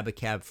definitely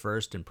Abacab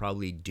first and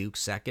probably Duke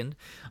second.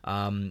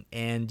 And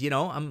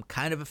I'm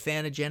kind of a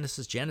fan of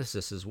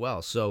Genesis as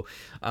well. So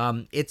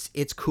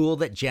it's cool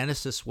that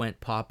Genesis went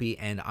poppy,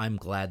 and I'm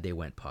glad they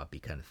went poppy,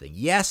 kind of thing.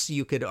 Yes,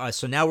 you could.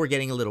 So now we're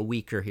getting a little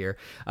weaker here.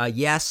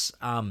 Yes,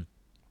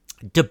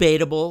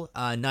 debatable.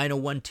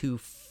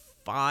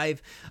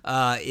 90125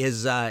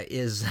 is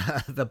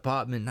the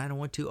pop.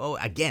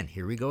 90120 again.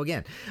 Here we go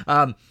again.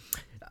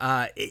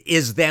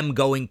 is them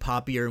going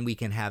poppier, and we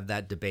can have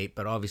that debate.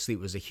 But obviously, it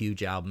was a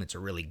huge album. It's a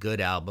really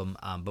good album,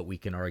 but we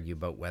can argue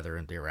about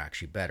whether they were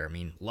actually better. I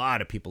mean, a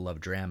lot of people love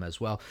Drama as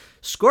well.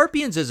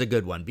 Scorpions is a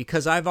good one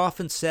because I've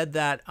often said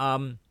that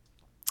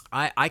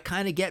I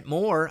kind of get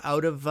more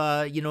out of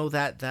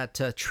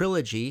that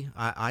trilogy,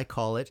 I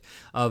call it,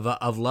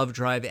 of Love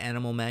Drive,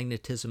 Animal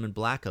Magnetism, and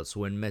Blackout.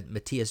 So when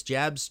Matthias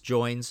Jabs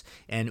joins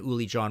and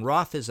Uli Jon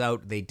Roth is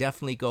out, they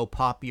definitely go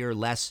poppier,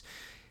 less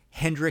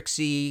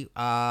Hendrixy,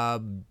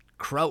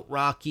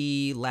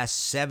 krautrocky, less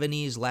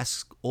 70s,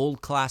 less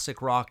old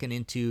classic rock, and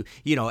into,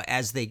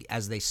 as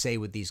they say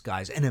with these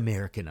guys, an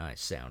Americanized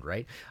sound,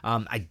 right?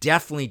 I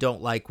definitely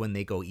don't like when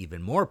they go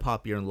even more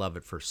popular and Love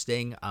at First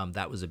Sting.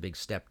 That was a big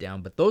step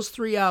down. But those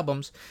three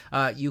albums,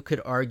 you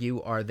could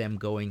argue, are them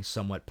going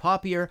somewhat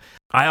poppier.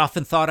 I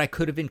often thought I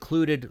could have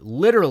included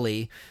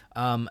literally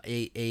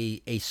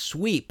a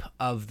sweep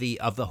of the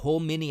whole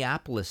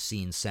Minneapolis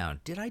scene sound.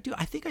 I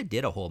think I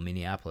did a whole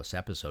Minneapolis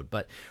episode,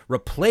 but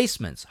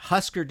Replacements,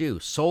 Husker Du,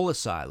 Soul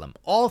Asylum,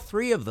 all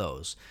three of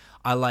those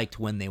I liked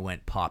when they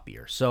went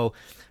poppier. So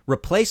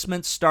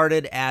Replacements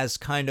started as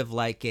kind of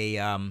like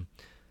a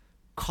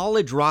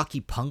college rocky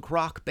punk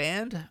rock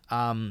band,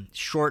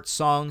 short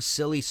songs,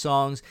 silly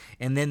songs,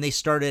 and then they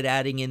started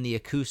adding in the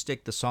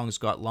acoustic. The songs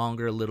got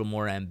longer, a little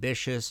more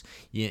ambitious,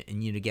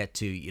 and you get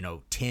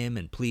to Tim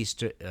and Pleased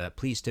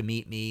to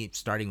Meet Me,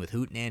 starting with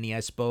Hootenanny,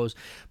 I suppose,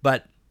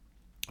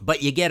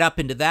 but you get up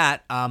into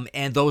that,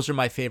 and those are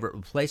my favorite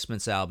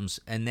Replacements albums.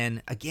 And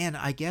then, again,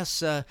 I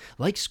guess,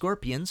 like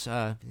Scorpions,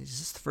 is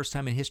this the first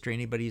time in history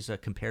anybody's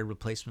compared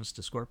Replacements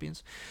to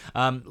Scorpions?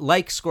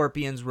 Like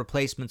Scorpions,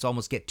 Replacements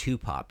almost get too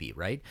poppy,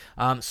 right?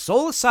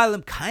 Soul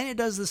Asylum kind of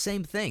does the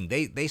same thing.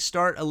 They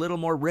start a little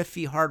more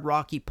riffy, hard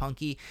rocky,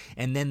 punky,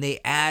 and then they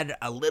add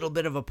a little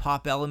bit of a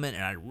pop element,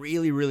 and I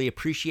really, really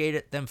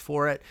appreciate them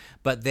for it.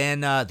 But then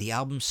the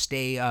albums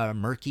stay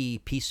murky,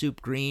 pea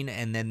soup green,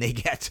 and then they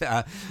get...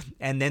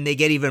 and then they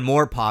get even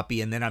more poppy,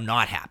 and then I'm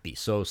not happy.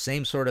 So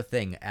same sort of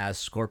thing as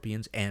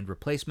Scorpions and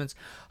Replacements.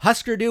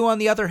 Husker Du, on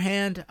the other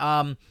hand,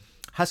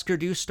 Husker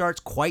Du starts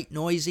quite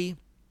noisy.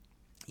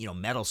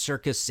 Metal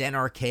Circus, Zen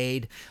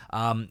Arcade,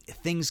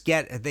 things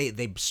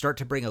they start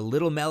to bring a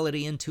little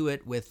melody into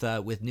it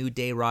with New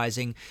Day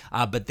Rising,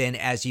 but then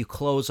as you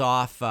close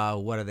off,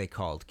 what are they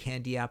called?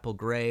 Candy Apple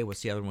Gray.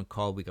 What's the other one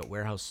called? We got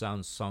Warehouse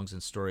Sounds, Songs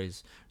and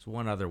Stories. There's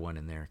one other one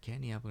in there.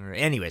 Candy Apple Gray.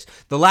 Anyways,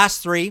 the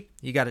last three,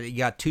 you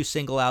got two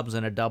single albums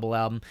and a double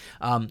album.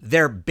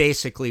 They're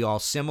basically all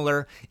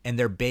similar, and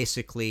they're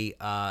basically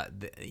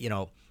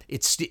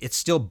It's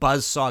still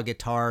buzzsaw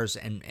guitars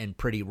and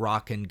pretty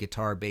rockin'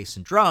 guitar, bass,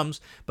 and drums,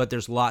 but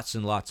there's lots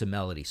and lots of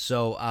melody.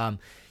 So,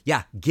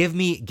 give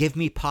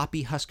me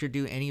poppy Husker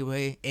Du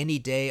any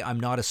day. I'm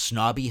not a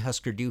snobby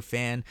Husker Du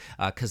fan,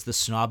 because the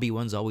snobby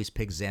ones always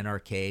pick Zen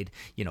Arcade.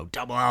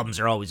 Double albums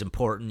are always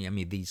important. I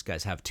mean, these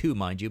guys have two,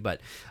 mind you,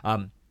 but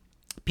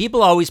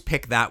people always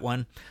pick that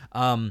one.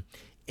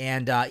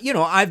 And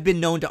I've been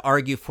known to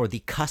argue for the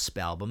Cusp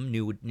album,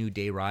 New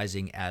Day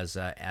Rising, as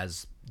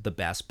the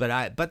best,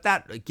 but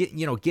that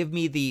give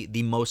me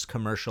the most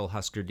commercial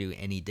Husker Du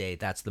any day.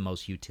 That's the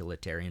most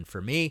utilitarian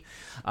for me.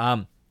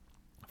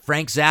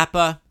 Frank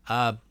Zappa,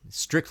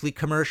 strictly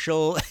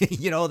commercial,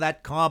 that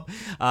comp.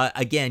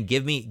 Again,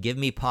 give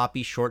me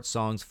poppy, short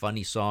songs,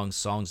 funny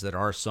songs that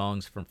are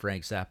songs from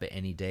Frank Zappa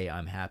any day.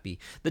 I'm happy.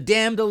 The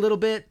Damned a little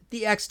bit,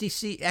 the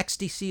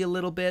XTC a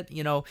little bit.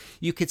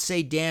 You could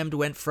say Damned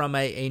went from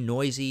a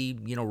noisy,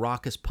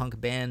 raucous punk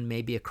band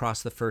maybe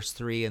across the first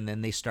three, and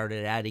then they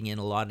started adding in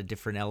a lot of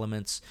different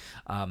elements.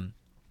 The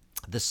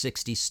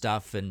 60s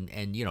stuff, and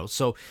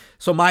so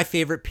my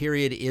favorite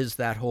period is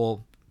that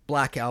whole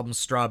Black Album,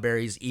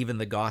 Strawberries, even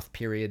the goth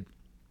period,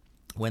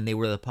 when they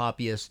were the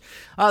poppiest.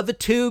 The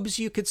Tubes,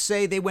 you could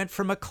say they went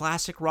from a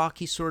classic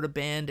rocky sort of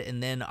band,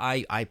 and then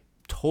I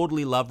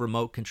totally love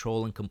Remote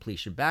Control and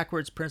Completion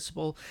Backwards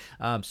Principle,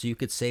 so you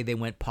could say they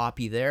went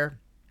poppy there.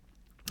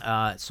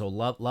 So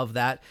love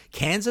that.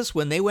 Kansas,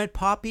 when they went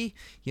poppy,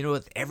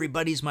 with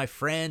Everybody's My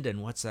Friend,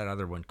 and what's that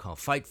other one called?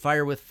 Fight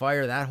Fire with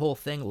Fire, that whole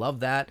thing. Love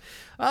that.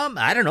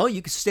 I don't know.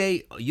 You could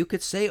say,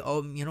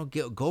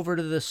 go over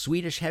to the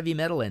Swedish heavy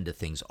metal end of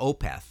things.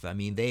 Opeth. I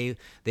mean,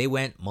 they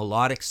went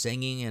melodic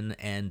singing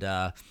and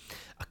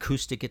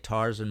acoustic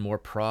guitars and more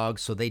prog,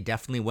 so they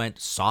definitely went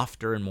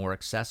softer and more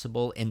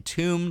accessible.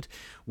 Entombed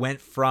went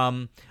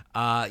from,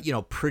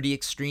 pretty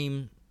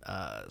extreme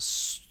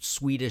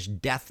Swedish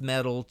death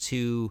metal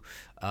to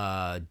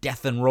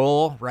death and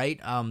roll, right?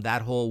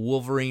 That whole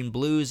Wolverine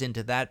blues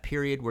into that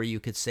period where you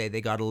could say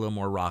they got a little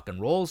more rock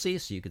and rollsy,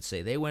 so you could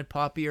say they went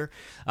poppier.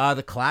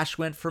 The Clash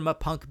went from a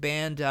punk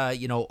band,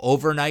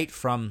 Overnight,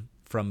 from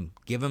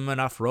Give 'Em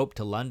Enough Rope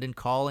to London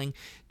Calling,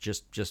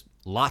 just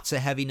lots of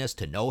heaviness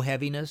to no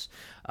heaviness.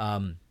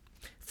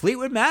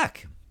 Fleetwood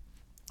Mac,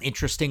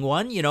 interesting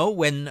one,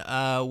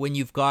 when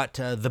you've got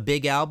the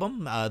big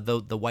album,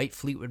 the White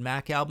Fleetwood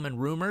Mac album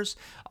and Rumors.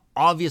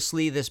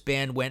 Obviously, this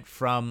band went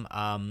from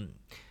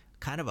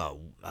kind of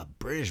a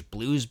British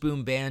blues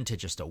boom band to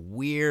just a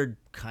weird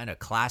kind of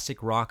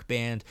classic rock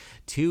band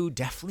to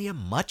definitely a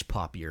much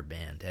poppier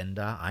band, and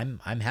I'm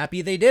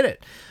happy they did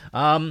it.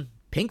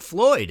 Pink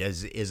Floyd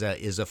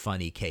is a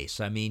funny case.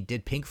 I mean,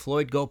 did Pink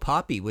Floyd go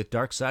poppy with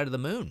Dark Side of the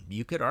Moon?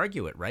 You could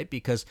argue it, right?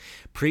 Because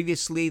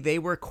previously they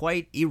were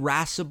quite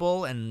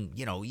irascible, and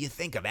you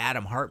think of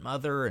Adam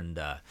Hartmother and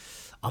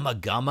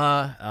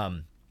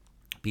Ummagumma.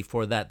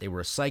 Before that, they were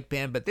a psych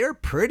band, but they're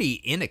pretty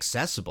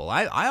inaccessible.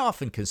 I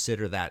often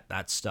consider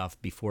that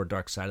stuff before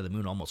Dark Side of the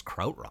Moon almost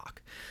krautrock.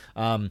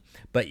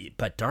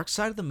 But Dark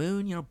Side of the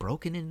Moon,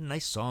 broken into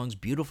nice songs,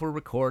 beautiful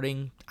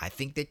recording. I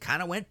think they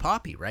kind of went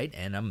poppy, right?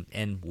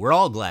 And we're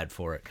all glad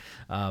for it.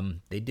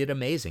 They did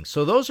amazing.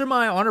 So those are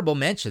my honorable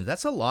mentions.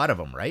 That's a lot of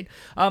them, right?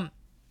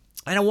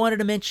 And I wanted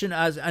to mention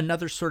as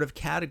another sort of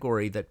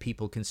category that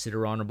people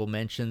consider honorable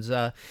mentions.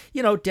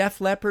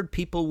 Def Leppard,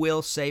 people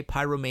will say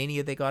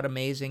Pyromania, they got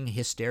amazing.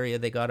 Hysteria,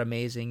 they got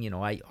amazing.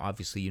 I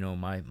obviously,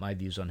 my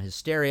views on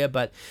Hysteria,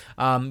 but,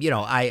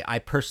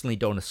 I personally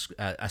don't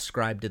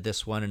ascribe to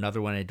this one.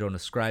 Another one I don't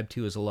ascribe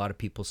to is a lot of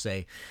people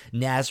say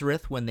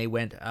Nazareth when they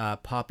went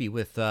poppy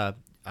with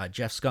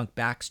Jeff Skunk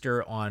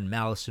Baxter on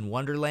Malice in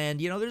Wonderland.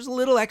 There's a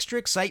little extra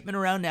excitement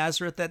around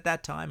Nazareth at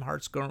that time.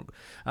 Hearts Gone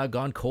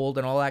Cold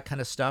and all that kind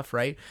of stuff,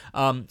 right?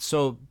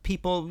 So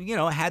people,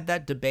 had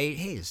that debate.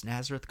 Hey, has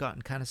Nazareth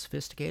gotten kind of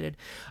sophisticated?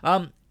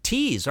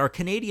 Tease, our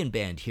Canadian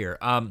band here.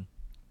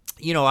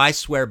 I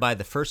swear by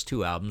the first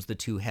two albums, the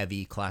two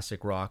heavy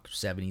classic rock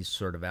 70s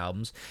sort of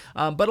albums.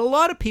 But a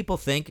lot of people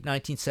think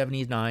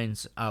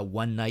 1979's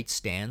One Night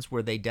Stands,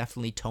 where they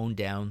definitely toned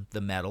down the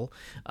metal,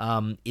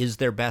 is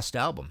their best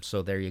album.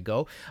 So there you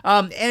go.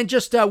 And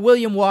just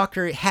William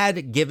Walker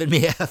had given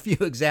me a few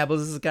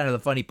examples. This is kind of the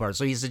funny part.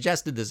 So he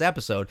suggested this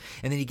episode,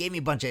 and then he gave me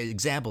a bunch of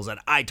examples that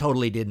I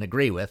totally didn't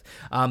agree with.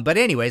 But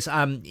anyways,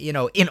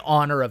 in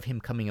honor of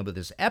him coming up with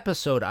this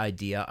episode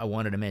idea, I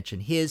wanted to mention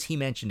his. He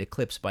mentioned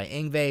Eclipse by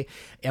Yngwie,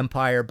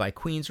 Empire by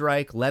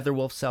Queensryche,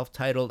 Leatherwolf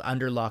self-titled,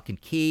 Under Lock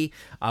and Key,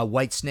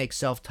 Whitesnake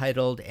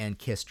self-titled, and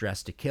Kiss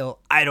Dressed to Kill.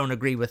 I don't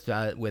agree with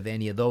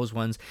any of those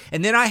ones.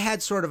 And then I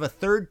had sort of a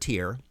third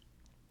tier,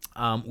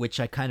 which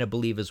I kind of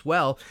believe as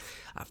well.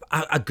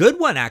 A good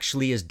one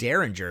actually is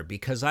Derringer,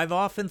 because I've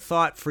often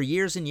thought for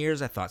years and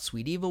years, I thought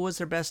Sweet Evil was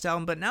their best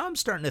album, but now I'm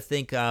starting to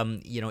think,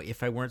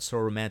 If I Weren't So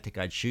Romantic,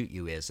 I'd Shoot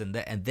You is, and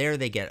there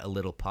they get a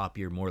little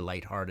poppier, more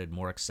lighthearted,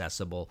 more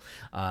accessible,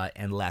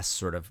 and less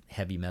sort of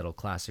heavy metal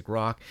classic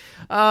rock.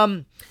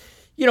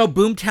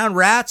 Boomtown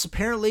Rats,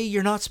 apparently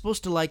you're not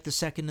supposed to like the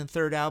second and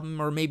third album,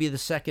 or maybe the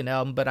second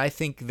album, but I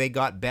think they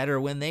got better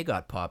when they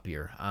got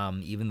poppier,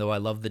 even though I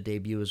love the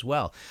debut as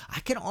well. I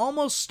can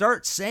almost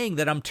start saying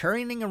that I'm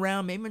turning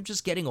around. Maybe I'm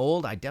just getting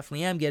old. I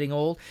definitely am getting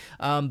old.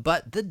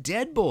 But the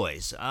Dead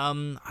Boys,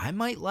 I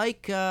might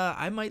like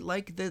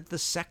the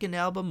second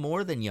album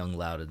more than Young,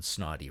 Loud, and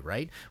Snotty,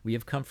 right? We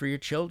Have Come for Your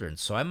Children,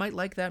 so I might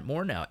like that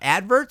more now.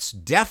 Adverts,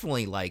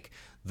 definitely like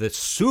the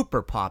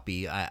super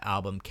poppy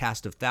album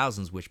Cast of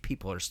Thousands, which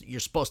you're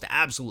supposed to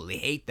absolutely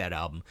hate that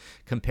album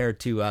compared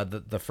to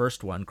the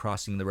first one,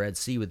 Crossing the Red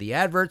Sea with the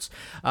Adverts,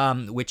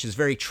 which is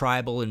very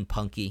tribal and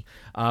punky.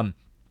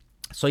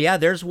 So yeah,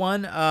 there's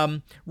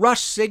one.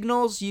 Rush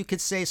Signals, you could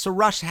say. So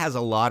Rush has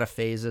a lot of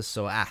phases.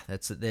 So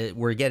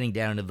we're getting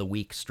down to the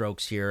weak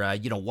strokes here.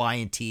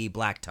 Y&T,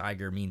 Black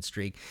Tiger, Mean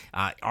Streak.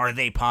 Are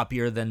they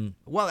poppier than?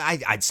 Well,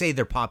 I'd say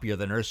they're poppier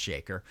than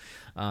Earthshaker.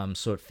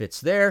 So it fits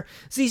there.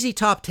 ZZ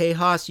Top,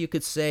 Tejas, you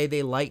could say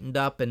they lightened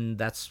up, and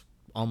that's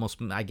almost,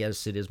 I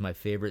guess it is my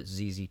favorite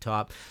ZZ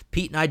Top.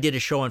 Pete and I did a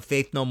show on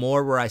Faith No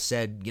More where I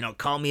said,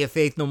 call me a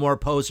Faith No More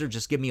poser,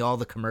 just give me all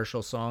the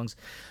commercial songs.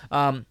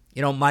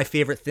 My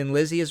favorite Thin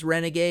Lizzy is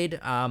Renegade,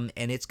 and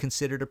it's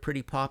considered a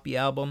pretty poppy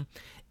album.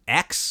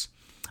 X,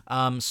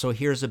 so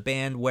here's a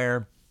band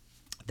where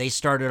they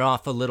started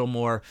off a little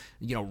more,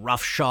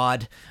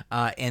 roughshod,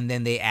 and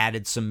then they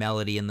added some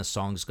melody, and the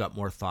songs got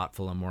more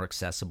thoughtful and more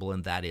accessible,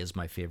 and that is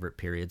my favorite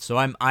period. So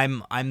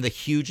I'm the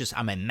hugest.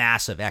 I'm a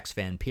massive X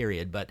fan,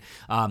 period. But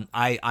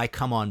I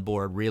come on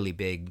board really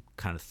big,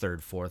 kind of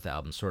third, fourth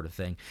album sort of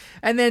thing.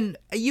 And then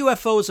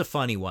UFO is a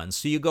funny one.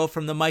 So you go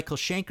from the Michael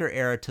Schenker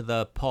era to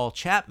the Paul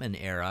Chapman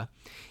era.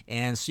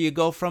 And so you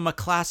go from a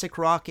classic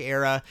rock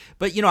era,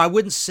 but, I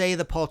wouldn't say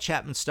the Paul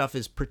Chapman stuff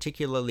is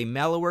particularly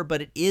mellower,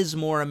 but it is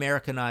more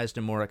Americanized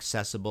and more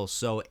accessible.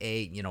 So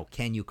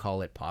can you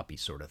call it poppy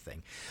sort of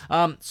thing?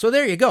 So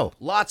there you go.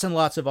 Lots and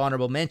lots of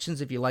honorable mentions.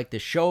 If you like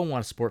this show and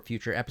want to support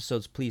future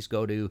episodes, please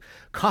go to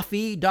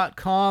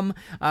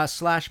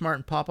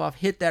coffee.com/Martin Popoff.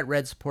 Hit that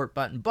red support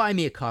button. Buy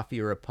me a coffee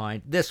or a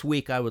pint. This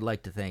week, I would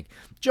like to thank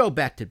Joe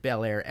Becht at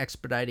Bel Air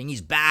Expediting.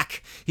 He's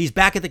back. He's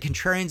back at the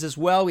Contrarians as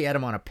well. We had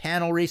him on a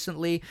panel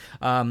recently.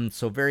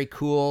 So very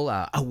cool.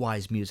 A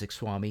wise music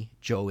swami,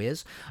 Joe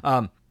is.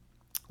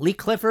 Lee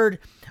Clifford,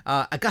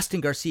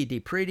 Augustin Garcia de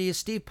Paredes,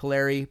 Steve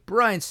Polari,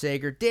 Brian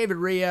Sager, David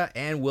Rhea,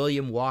 and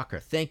William Walker.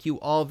 Thank you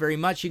all very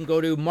much. You can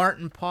go to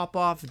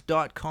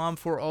martinpopoff.com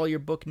for all your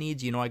book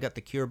needs. You know, I got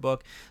the Cure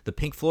book. The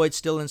Pink Floyd's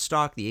still in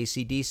stock. The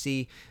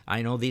AC/DC.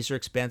 I know these are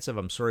expensive.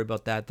 I'm sorry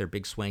about that. They're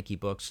big, swanky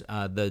books.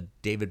 The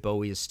David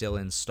Bowie is still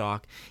in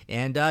stock.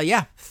 And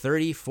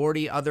 30,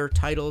 40 other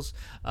titles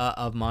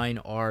of mine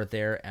are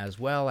there as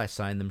well. I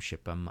sign them,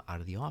 ship them out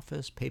of the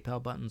office,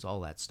 PayPal buttons, all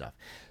that stuff.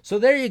 So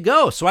there you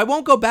go. So I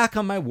won't go back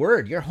on my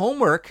word. Your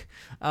homework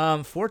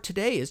for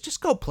today is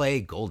just go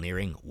play Golden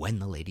Earring When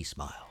the Lady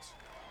Smiles.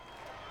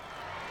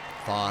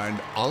 Find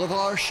all of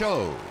our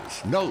shows,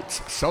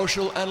 notes,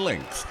 social, and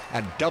links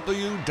at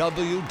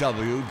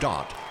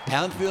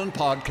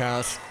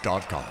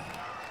www.pantheonpodcast.com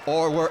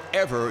or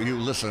wherever you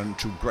listen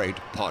to great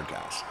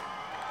podcasts.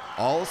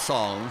 All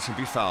songs can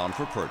be found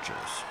for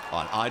purchase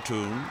on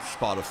iTunes,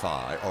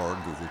 Spotify, or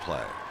Google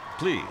Play.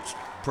 Please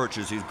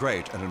purchase these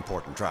great and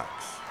important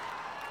tracks.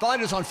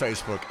 Find us on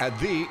Facebook at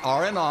the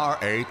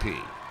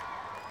RNRAP.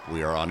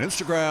 We are on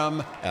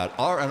Instagram at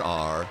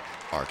RNR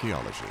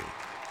Archaeology.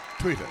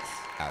 Tweet us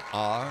at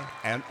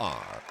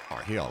RNR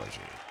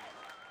Archaeology.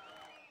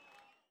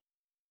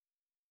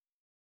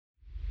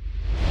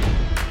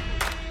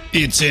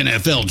 It's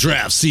NFL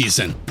draft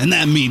season, and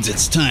that means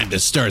it's time to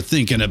start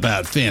thinking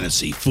about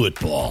fantasy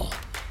football.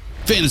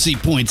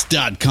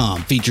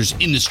 FantasyPoints.com features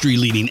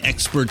industry-leading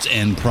experts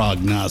and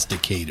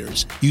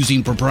prognosticators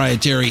using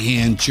proprietary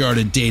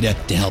hand-charted data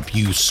to help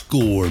you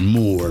score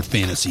more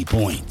fantasy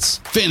points.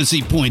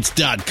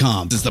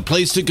 FantasyPoints.com is the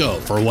place to go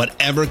for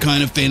whatever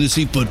kind of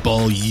fantasy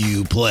football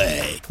you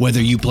play.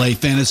 Whether you play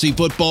fantasy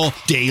football,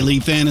 daily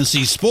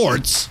fantasy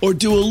sports, or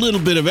do a little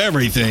bit of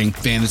everything,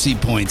 Fantasy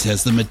Points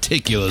has the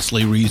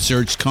meticulously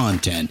researched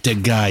content to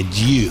guide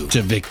you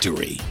to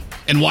victory.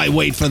 And why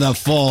wait for the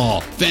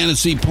fall?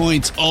 Fantasy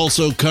Points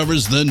also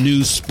covers the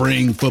new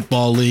spring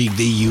football league,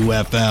 the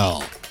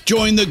UFL.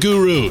 Join the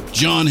guru,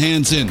 John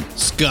Hansen,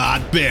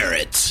 Scott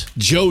Barrett,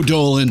 Joe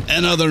Dolan,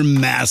 and other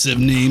massive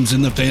names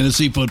in the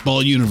fantasy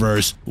football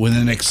universe with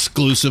an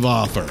exclusive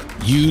offer.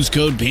 Use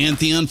code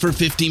Pantheon for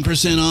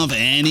 15% off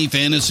any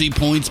Fantasy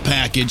Points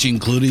package,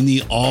 including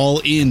the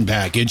all-in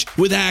package,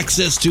 with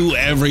access to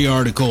every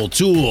article,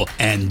 tool,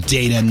 and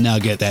data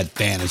nugget that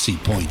Fantasy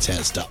Points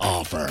has to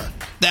offer.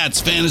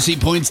 That's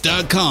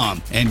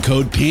FantasyPoints.com and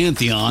code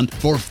Pantheon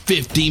for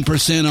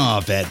 15%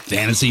 off at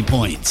Fantasy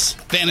Points.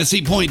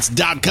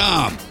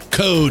 FantasyPoints.com,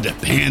 code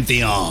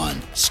Pantheon.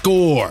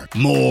 Score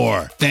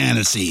more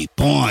fantasy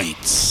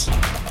points.